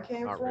where reason. I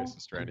came Not from,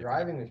 racist or the anything.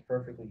 driving was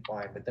perfectly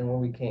fine. But then when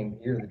we came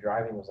here, the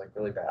driving was like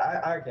really bad.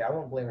 Okay, I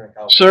won't blame it on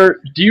California. Sir,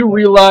 do you But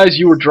realize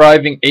you were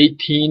driving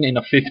 18 in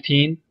a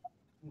 15?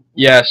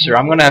 Yes, sir.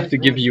 I'm no, gonna it have is to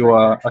give really you strict.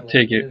 a Actually, it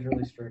ticket. is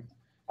really strict.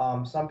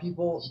 Some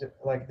people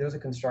like there's a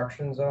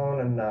construction zone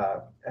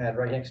and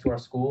right next to our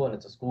school, and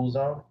it's a school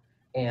zone,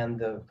 and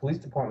the police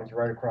department's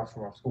right across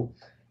from our school.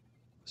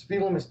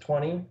 Speed limit is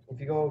 20. If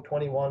you go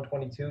 21,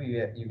 22,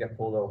 you get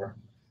pulled over.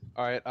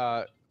 All right,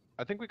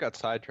 I think we got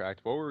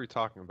sidetracked. What were we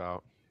talking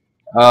about?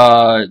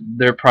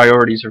 Their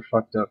priorities are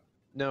fucked up.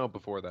 No,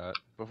 before that.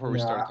 Before we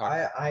No, started talking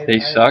about. They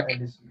suck. I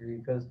disagree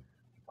because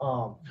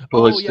um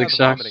Oh yeah, Ballistic the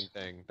sucks. vomiting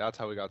thing. That's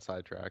how we got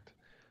sidetracked.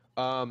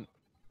 Um,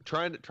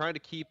 trying to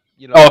keep,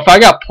 Oh, if I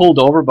got pulled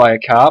over by a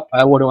cop,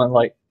 I would have went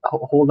like,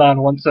 hold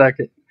on 1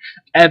 second,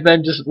 and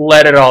then just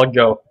let it all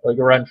go, like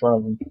right in front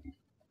of him.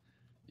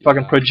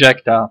 Fucking Yeah,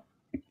 projectile.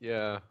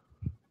 yeah.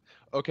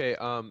 Okay,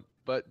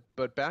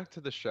 but back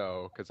to the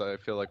show because I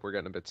feel like we're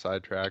getting a bit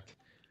sidetracked.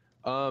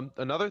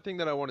 Another thing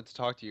that I wanted to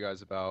talk to you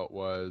guys about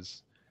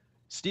was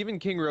Stephen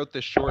King wrote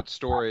this short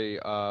story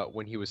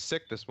when he was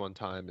sick this one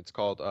time. It's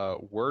called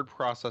Word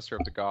Processor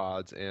of the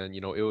Gods, and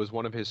it was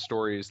one of his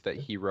stories that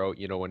he wrote,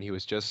 when he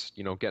was just,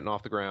 getting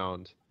off the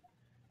ground.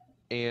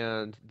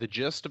 And the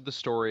gist of the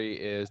story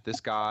is this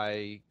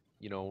guy,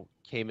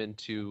 came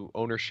into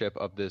ownership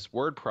of this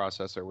word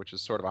processor, which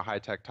is sort of a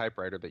high-tech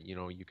typewriter that,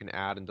 you can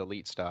add and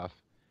delete stuff.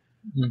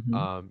 Hmm.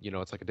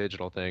 It's like a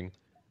digital thing.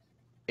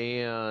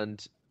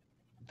 And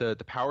the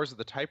powers of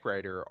the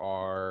typewriter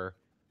are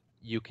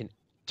you can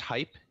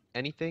type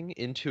anything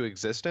into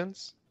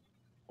existence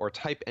or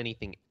type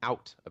anything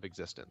out of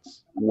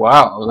existence.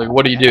 Wow. Like,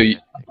 what do? Anything.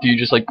 Do you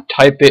just like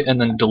type it and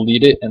then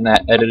delete it, and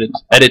that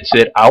edits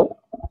it out?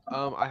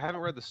 I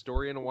haven't read the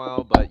story in a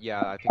while, but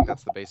yeah, I think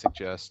that's the basic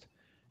gist.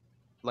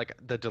 Like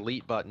the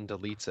delete button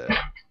deletes it.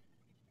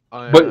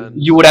 But And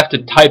you would have to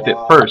type it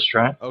first,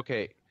 right?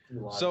 okay, do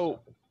a lot of so stuff.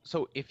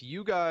 so if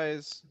you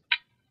guys,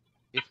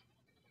 if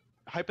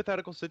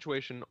hypothetical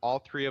situation, all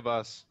three of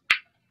us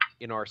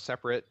in our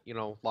separate,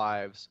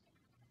 lives,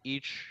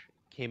 each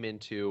came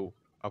into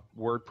a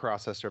word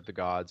processor of the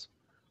gods,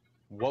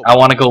 what I would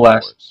want to you do go with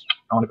last. yours?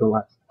 I want to go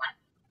last.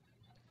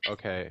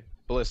 Okay,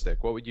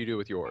 Ballistic, what would you do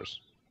with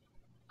yours?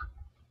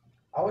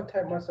 I would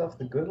type myself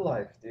the good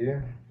life,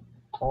 dude.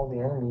 All the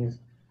enemies,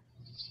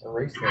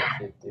 erase that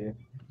shit, dude.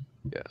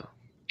 Yeah.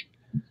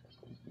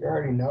 You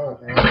already know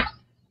it, man.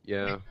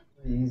 Yeah.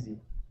 Pretty easy.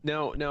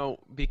 Now,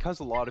 because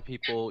a lot of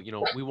people,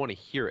 we want to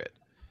hear it.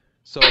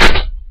 So,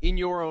 in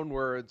your own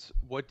words,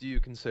 what do you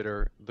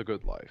consider the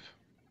good life?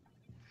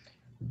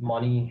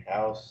 Money,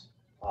 house,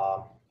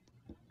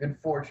 good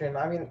fortune.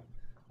 I mean,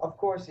 of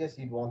course, yes,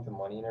 you'd want the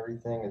money and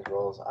everything, as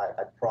well as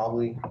I'd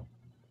probably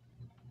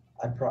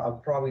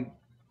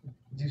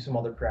do some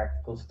other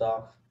practical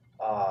stuff.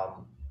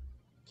 Um,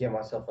 get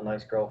myself a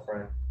nice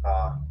girlfriend,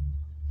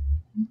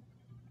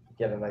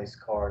 get a nice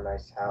car,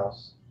 nice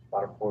house, a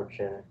lot of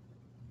fortune.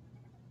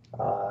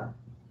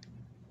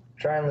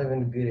 Try and live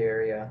in a good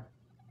area.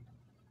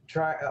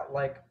 Try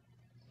like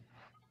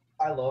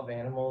I love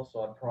animals,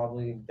 so I'd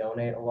probably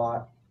donate a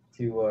lot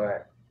to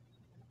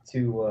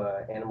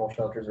animal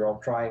shelters, or I'll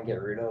try and get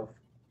rid of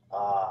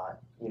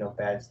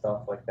bad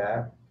stuff like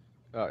that.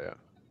 Oh yeah.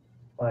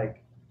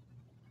 Like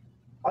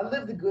I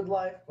live the good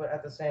life, but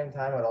at the same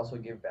time, I'd also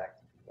give back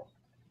to people.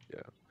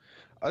 Yeah.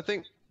 I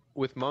think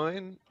with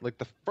mine, like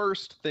the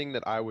first thing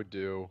that I would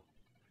do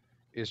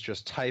is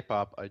just type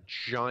up a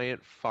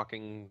giant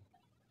fucking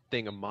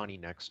thing of money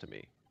next to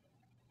me.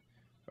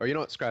 Or you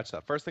know what, scratch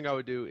that. First thing I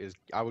would do is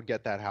I would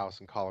get that house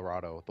in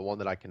Colorado, the one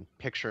that I can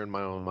picture in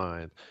my own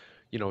mind.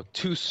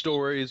 2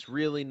 stories,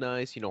 really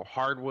nice,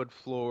 hardwood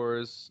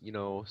floors,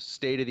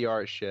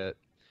 state-of-the-art shit.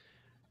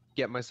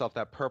 Get myself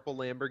that purple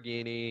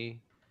Lamborghini,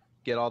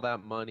 get all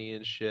that money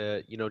and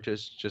shit,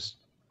 just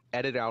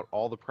edit out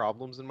all the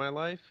problems in my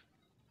life.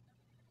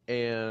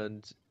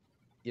 And,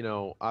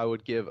 I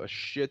would give a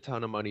shit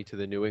ton of money to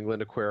the New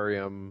England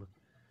Aquarium,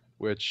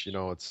 which,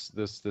 it's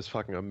this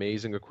fucking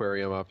amazing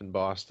aquarium up in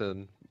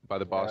Boston by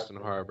the Boston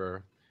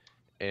Harbor.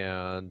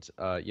 And,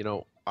 I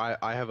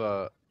have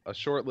a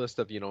short list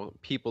of,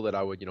 people that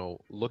I would,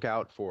 look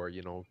out for,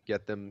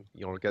 get them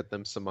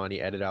some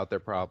money, edit out their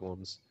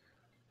problems.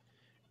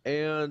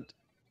 And,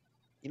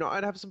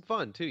 I'd have some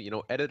fun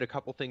too, edit a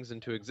couple things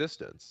into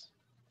existence.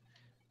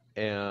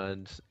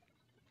 And,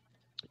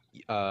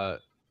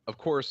 of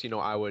course,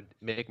 I would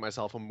make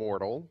myself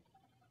immortal.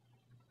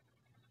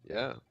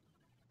 Yeah.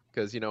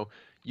 Because,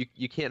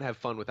 you can't have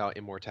fun without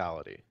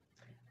immortality.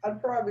 I'd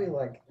probably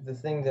like the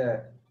thing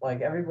that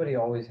like everybody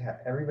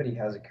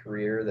has a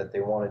career that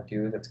they want to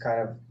do that's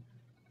kind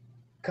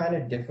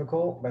of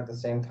difficult, but at the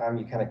same time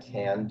you kind of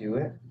can do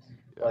it.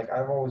 Yeah. Like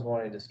I've always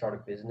wanted to start a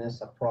business.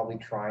 I'd probably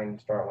try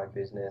and start my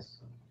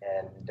business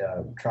and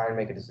try and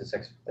make it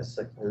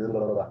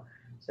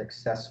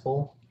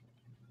successful.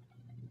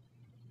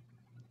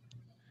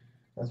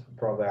 That's what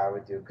probably I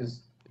would do because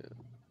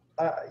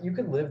you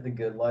could live the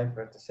good life,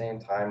 but at the same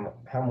time,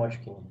 how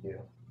much can you do?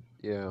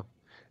 Yeah.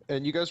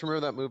 And you guys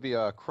remember that movie,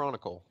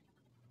 Chronicle?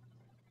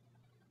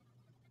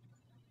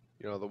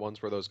 The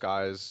ones where those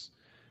guys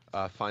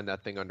find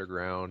that thing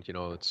underground.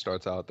 It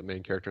starts out, the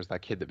main character is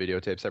that kid that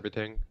videotapes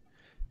everything.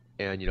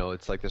 And,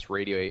 it's like this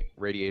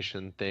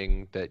radiation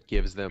thing that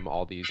gives them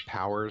all these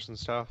powers and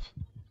stuff.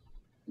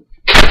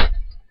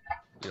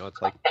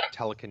 It's like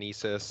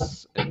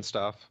telekinesis and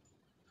stuff.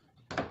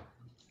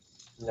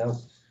 Nope.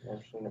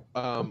 Never seen it.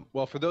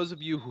 Well, for those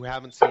of you who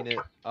haven't seen it,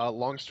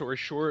 long story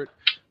short,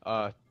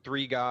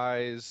 3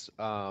 guys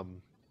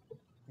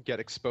get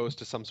exposed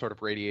to some sort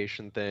of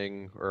radiation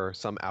thing or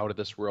some out of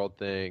this world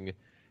thing,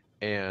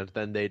 and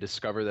then they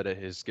discover that it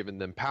has given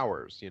them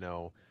powers,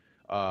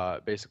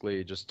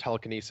 basically just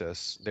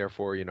telekinesis.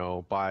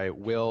 Therefore, by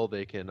will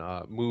they can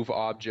move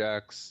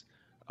objects,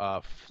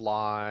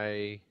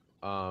 fly,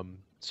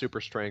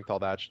 super strength, all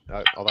that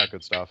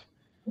good stuff.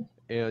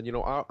 And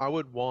I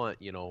would want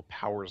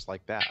powers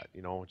like that.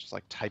 Just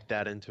like type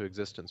that into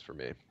existence for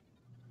me.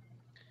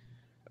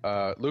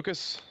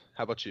 Lucas,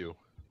 how about you?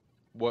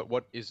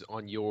 What is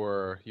on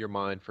your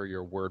mind for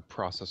your word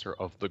processor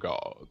of the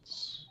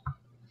gods?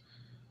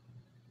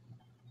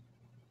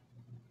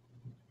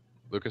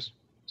 Lucas?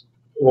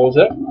 What was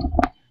that?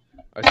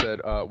 I said,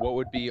 what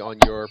would be on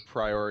your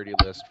priority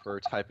list for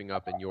typing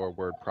up in your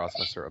word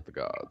processor of the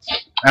gods?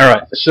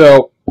 Alright,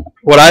 so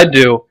what I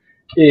do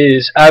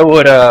is I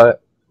would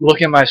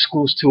look at my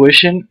school's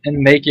tuition and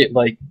make it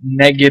like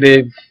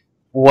negative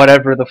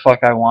whatever the fuck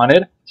I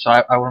wanted, so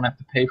I wouldn't have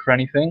to pay for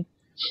anything.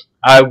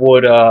 I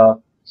would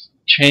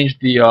change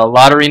the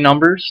lottery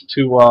numbers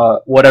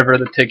to whatever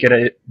the ticket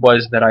it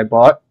was that I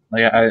bought.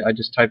 Like I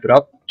just type it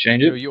up,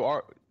 change it.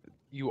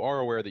 You are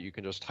aware that you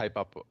can just type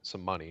up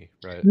some money,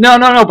 right? No,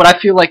 but I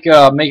feel like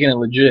making it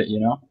legit,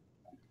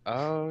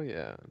 Oh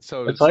yeah.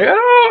 So it's like,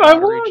 oh, I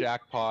lottery won.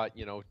 jackpot,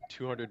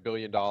 $200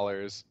 billion.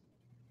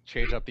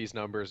 Change up these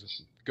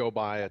numbers, go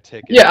buy a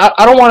ticket. Yeah,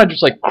 I don't want to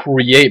just like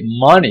create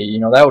money,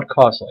 that would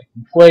cost like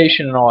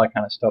inflation and all that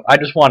kind of stuff. I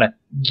just want to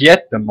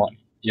get the money,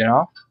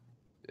 Yeah.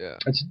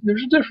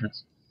 There's a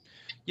difference.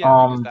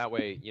 Yeah, because that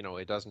way,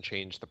 it doesn't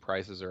change the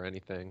prices or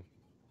anything.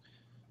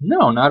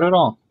 No, not at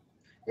all.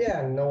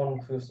 Yeah, no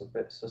one feels a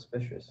bit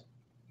suspicious.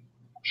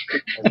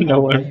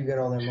 No one. How do you get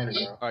all that money,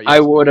 bro? Yes, I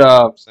would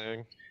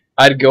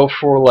I'd go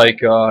for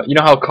like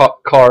how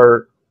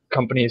car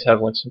companies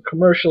have like some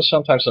commercials,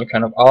 sometimes some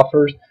kind of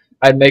offers.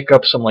 I'd make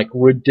up some like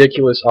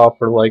ridiculous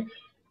offer, like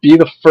be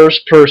the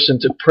first person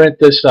to print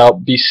this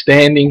out, be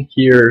standing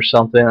here or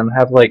something, and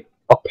have like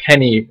a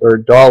penny or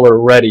a dollar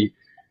ready,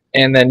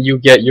 and then you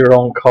get your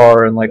own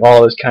car and like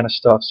all this kind of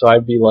stuff. So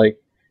I'd be like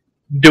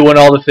doing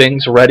all the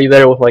things ready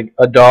there with like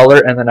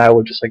 $1, and then I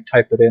would just like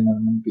type it in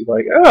and then be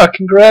like, oh,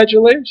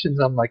 congratulations.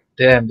 I'm like,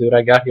 damn, dude,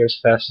 I got here as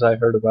fast as I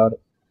heard about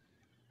it.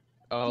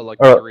 Oh, like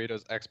the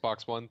Doritos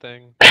Xbox One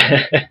thing?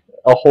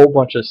 A whole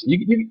bunch of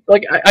you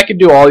like I could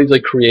do all these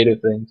like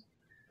creative things.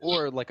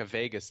 Or like a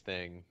Vegas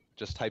thing.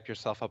 Just type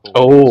yourself up a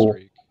winning Oh.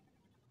 streak.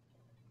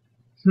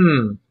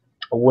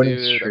 A winning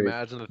Dude, streak.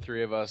 imagine the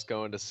three of us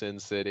going to Sin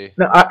City.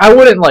 No, I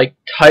wouldn't like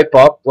type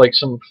up like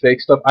some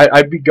fake stuff.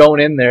 I'd be going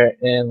in there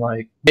and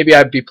like maybe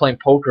I'd be playing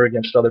poker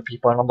against other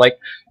people, and I'm like,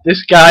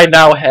 this guy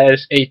now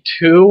has a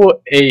 2,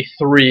 a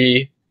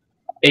 3,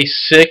 a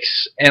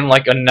 6, and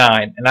like a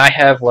 9, and I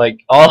have like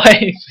all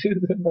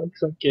aces and like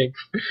some kings,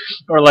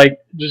 or like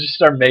just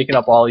start making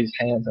up all these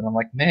hands, and I'm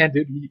like, man,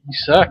 dude, you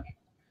suck.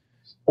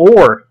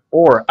 Or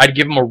I'd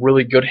give him a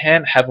really good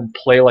hand, have him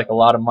play like a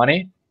lot of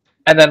money,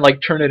 and then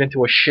like turn it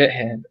into a shit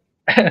hand,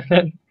 and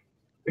then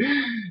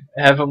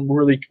have him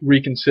really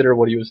reconsider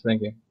what he was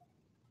thinking.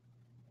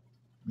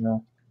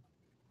 No.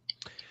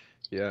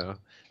 Yeah,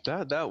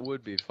 that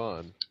would be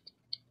fun.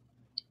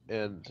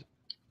 And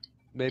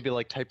maybe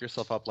like type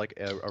yourself up like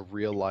a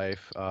real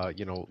life,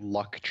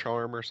 luck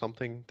charm or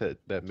something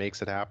that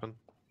makes it happen.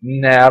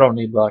 Nah, I don't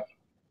need luck.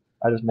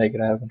 I just make it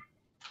happen.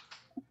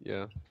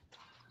 Yeah.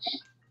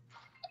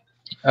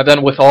 And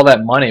then with all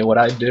that money, what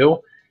I do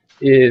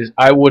is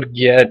I would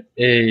get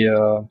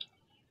a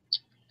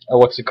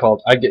what's it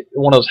called? I get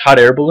one of those hot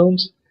air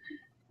balloons,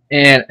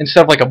 and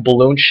instead of like a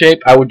balloon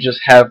shape, I would just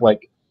have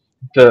like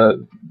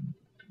the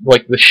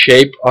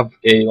shape of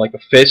a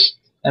fist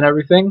and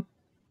everything,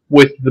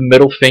 with the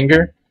middle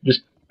finger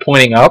just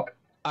pointing up.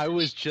 I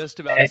was just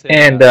about to say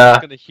And, that. I was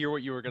going to hear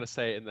what you were going to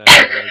say, and then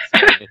I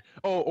would say,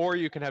 oh, or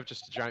you can have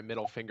just a giant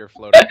middle finger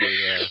floating through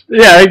the air.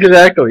 Yeah,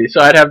 exactly.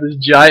 So I'd have this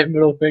giant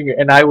middle finger,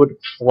 and I would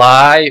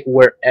fly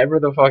wherever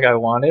the fuck I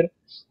wanted.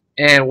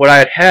 And what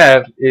I'd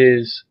have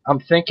is, I'm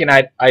thinking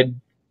I'd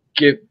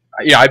be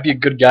a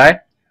good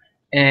guy,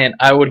 and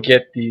I would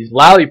get these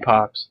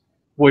lollipops,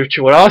 which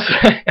would also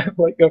have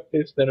like a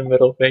fist and a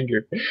middle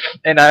finger,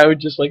 and I would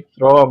just like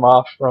throw them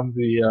off from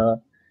the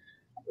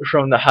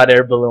hot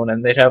air balloon,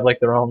 and they'd have like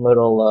their own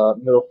little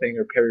middle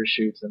finger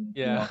parachutes, and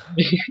Yeah.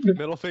 you know.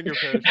 Middle finger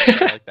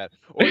parachute, I like that.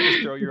 Or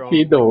just throw your own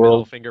Feed the middle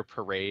world. finger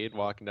parade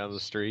walking down the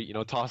street,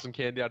 tossing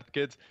candy out at the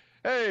kids.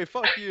 Hey,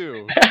 fuck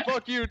you.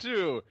 Fuck you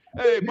too.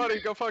 Hey, buddy,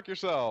 go fuck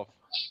yourself.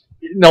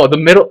 No,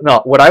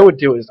 what I would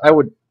do is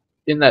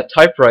in that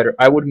typewriter,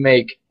 I would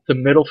make the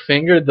middle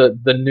finger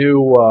the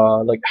new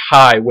like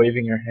high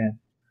waving your hand.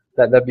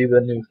 That'd be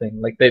the new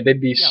thing. Like they'd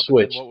be Yeah, but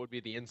switched. then what would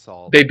be the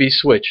insult? They'd be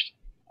switched.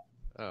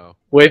 Oh.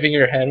 Waving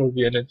your hand would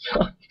be an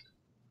insult.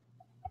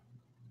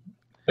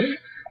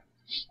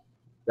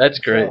 That's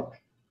great. So,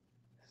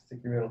 stick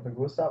your middle finger.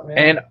 What's up,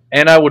 man?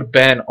 And I would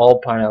ban all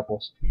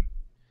pineapples.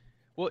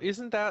 Well,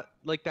 isn't that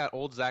like that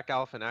old Zach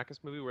Galifianakis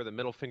movie where the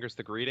middle finger's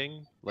the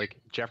greeting? Like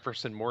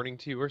Jefferson morning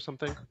to you or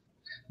something?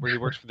 Where he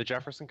works for the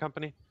Jefferson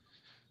Company?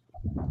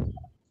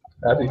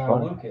 That'd be now,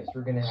 fun. Lucas,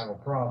 we're gonna have a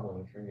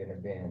problem if you're gonna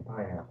ban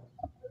pineapple.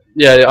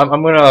 Yeah, I'm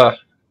gonna.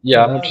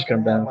 Yeah, I'm just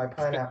gonna ban. my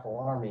pineapple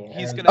army.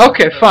 He's and- gonna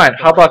Okay, have fine. the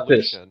How about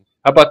this? revolution.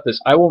 How about this?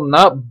 I will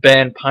not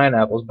ban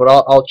pineapples, but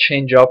I'll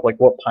change up like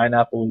what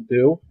pineapples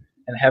do,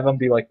 and have them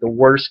be like the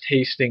worst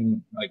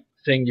tasting like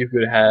thing you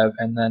could have,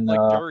 and then Like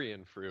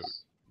durian fruit.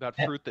 That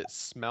fruit that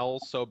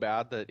smells so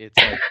bad that it's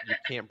like you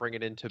can't bring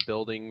it into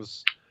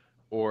buildings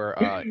or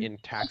in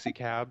taxi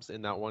cabs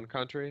in that one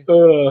country.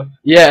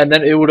 yeah, and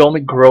then it would only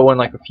grow in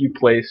like a few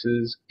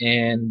places,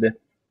 and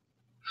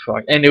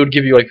it would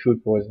give you like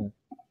food poisoning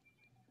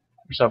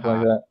or something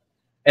like that,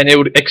 and it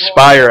would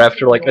expire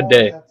after like a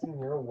day. That's in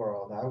your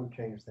world. I would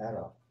change that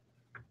up.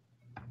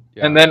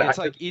 Yeah, And then it's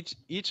like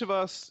each of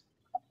us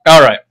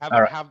All right.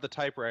 have the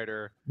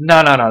typewriter.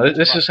 No.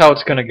 This is how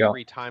it's gonna go.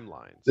 3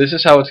 timelines. This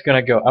is how it's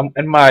gonna go.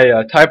 In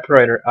my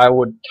typewriter, I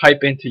would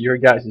type into your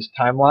guys'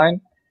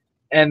 timeline,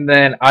 and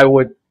then I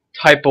would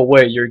type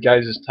away your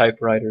guys'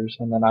 typewriters,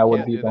 and then I would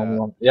Can't be do the only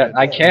that. one. Yeah,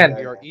 I can't do can. that.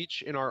 We are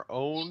each in our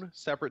own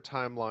separate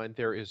timeline.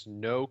 There is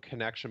no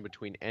connection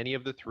between any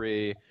of the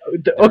 3.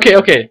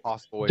 Okay.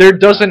 Possible way There for it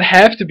to doesn't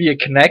happen. have to be a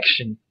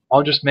connection.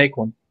 I'll just make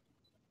one.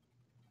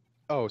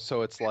 Oh,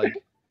 so it's like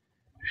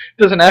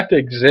It doesn't have to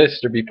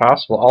exist or be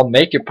possible. I'll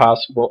make it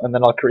possible, and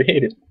then I'll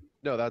create it.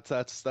 no.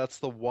 That's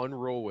the one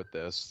rule with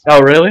this.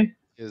 Oh, really?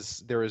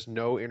 Is there is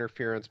no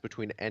interference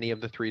between any of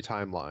the 3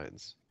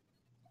 timelines.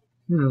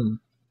 Hmm.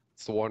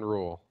 It's the one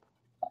rule.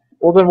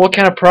 Well, then what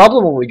kind of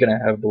problem are we gonna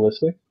have,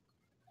 Ballistic?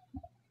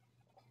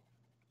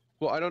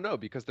 Well, I don't know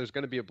because there's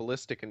going to be a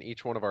ballistic in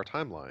each one of our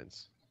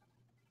timelines.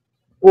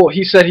 Well,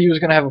 he said he was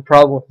gonna have a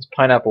problem with his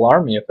pineapple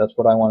army if that's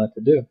what I wanted to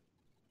do.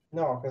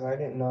 No, because I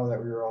didn't know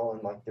that we were all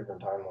in like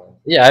different timelines.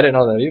 Yeah, I didn't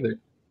know that either.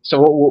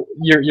 So,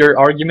 your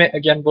argument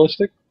again,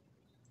 Ballistic?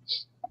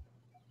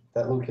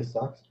 That Lucas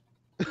sucks.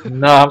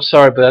 No, I'm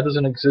sorry, but that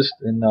doesn't exist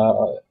in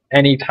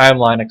any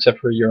timeline except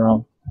for your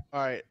own.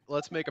 All right,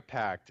 let's make a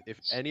pact. If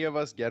any of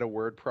us get a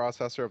word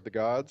processor of the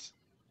gods,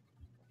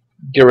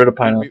 Get rid of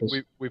pineapples.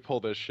 we pull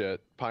this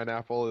shit.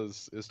 Pineapple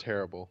is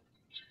terrible.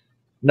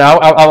 No,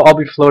 I'll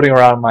be floating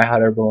around in my hot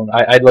air balloon.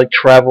 I'd like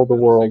travel the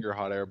world. Figure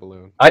hot air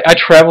balloon. I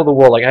travel the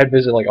world. Like I'd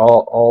visit like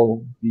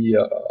all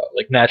the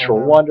like natural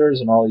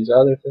wonders and all these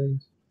other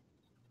things.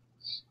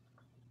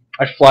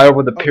 I'd fly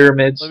over the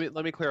pyramids.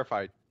 Let me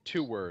clarify.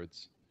 2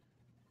 words.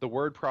 The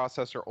word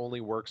processor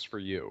only works for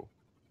you.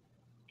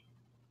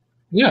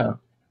 Yeah.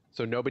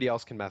 So nobody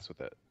else can mess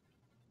with it.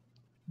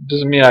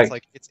 Doesn't mean It's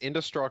like it's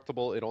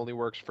indestructible. It only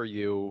works for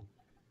you,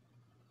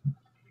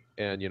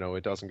 and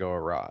it doesn't go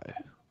awry.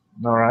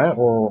 All right.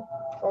 Well,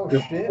 Oh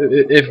if, shit.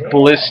 if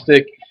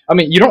Ballistic, I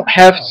mean, you don't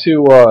have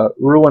to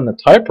ruin the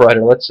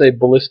typewriter. Let's say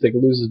Ballistic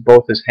loses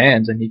both his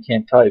hands and he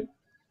can't type.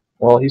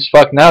 Well, he's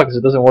fucked now because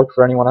it doesn't work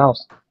for anyone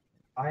else.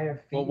 I have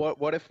feet. Well,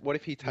 what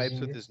if he types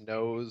with Genius. his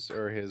nose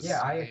or his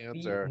Yeah, I have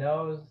hands feet, or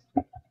nose.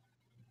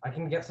 I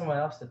can get someone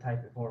else to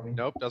type it for me.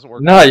 nope, doesn't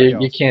work. No, for anybody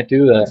you else. can't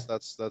do that.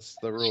 That's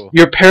the rule.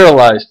 You're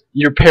paralyzed.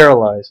 You're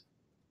paralyzed.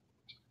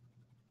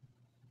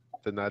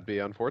 Then that'd be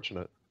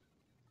unfortunate.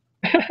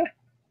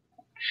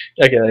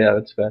 Okay, yeah,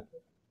 that's fair.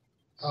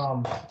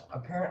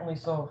 Apparently,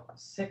 so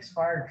 6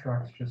 fire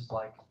trucks just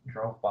like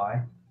drove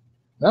by.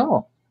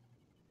 No.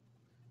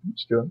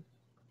 That's good.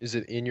 Is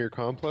it in your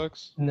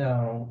complex?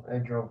 No, they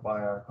drove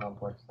by our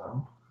complex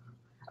though.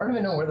 I don't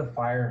even know where the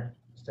fire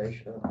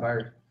station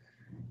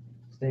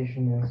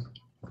is.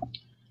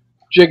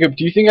 Jacob,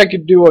 do you think I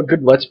could do a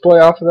good Let's Play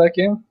off of that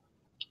game?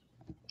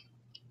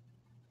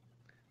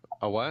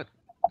 A what?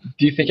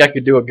 Do you think I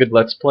could do a good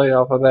Let's Play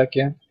off of that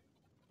game?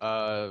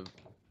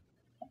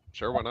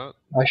 Sure, why not?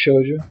 I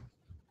showed you.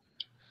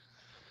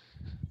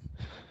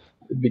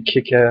 It'd be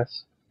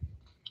kick-ass.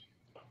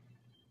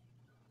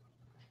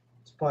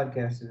 This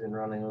podcast has been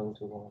running a little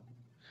too long.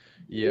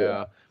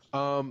 Yeah.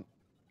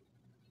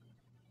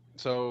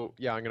 So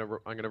yeah, I'm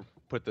gonna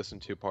put this in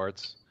 2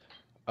 parts.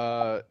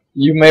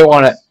 You may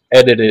want to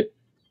edit it.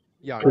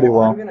 Yeah. Pretty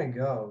well. I'm gonna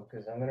go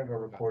because I'm gonna go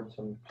record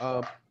some.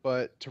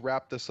 But to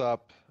wrap this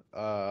up,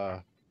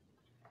 on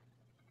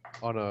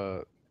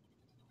a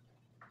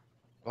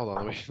hold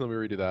on, let me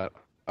redo that.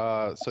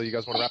 So you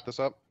guys want to wrap this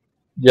up?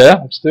 Yeah,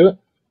 let's do it.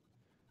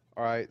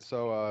 All right.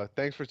 So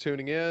thanks for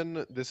tuning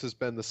in. This has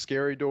been the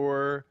Scary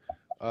Door.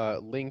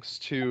 Links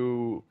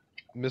to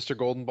Mr.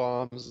 Golden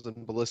Bomb's and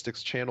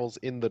Ballistic's channels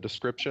in the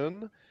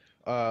description.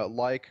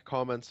 Like,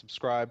 comment,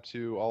 subscribe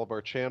to all of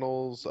our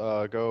channels.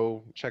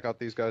 Go check out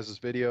these guys'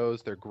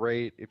 videos. They're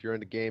great. If you're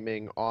into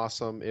gaming,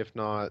 awesome. If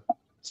not,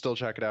 still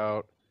check it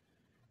out.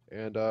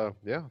 And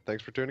yeah,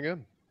 thanks for tuning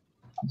in.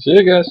 See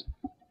you guys.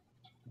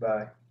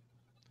 Bye.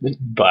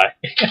 Bye.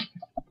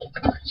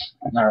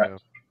 All right. Yeah.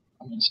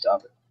 I'm gonna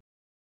stop it.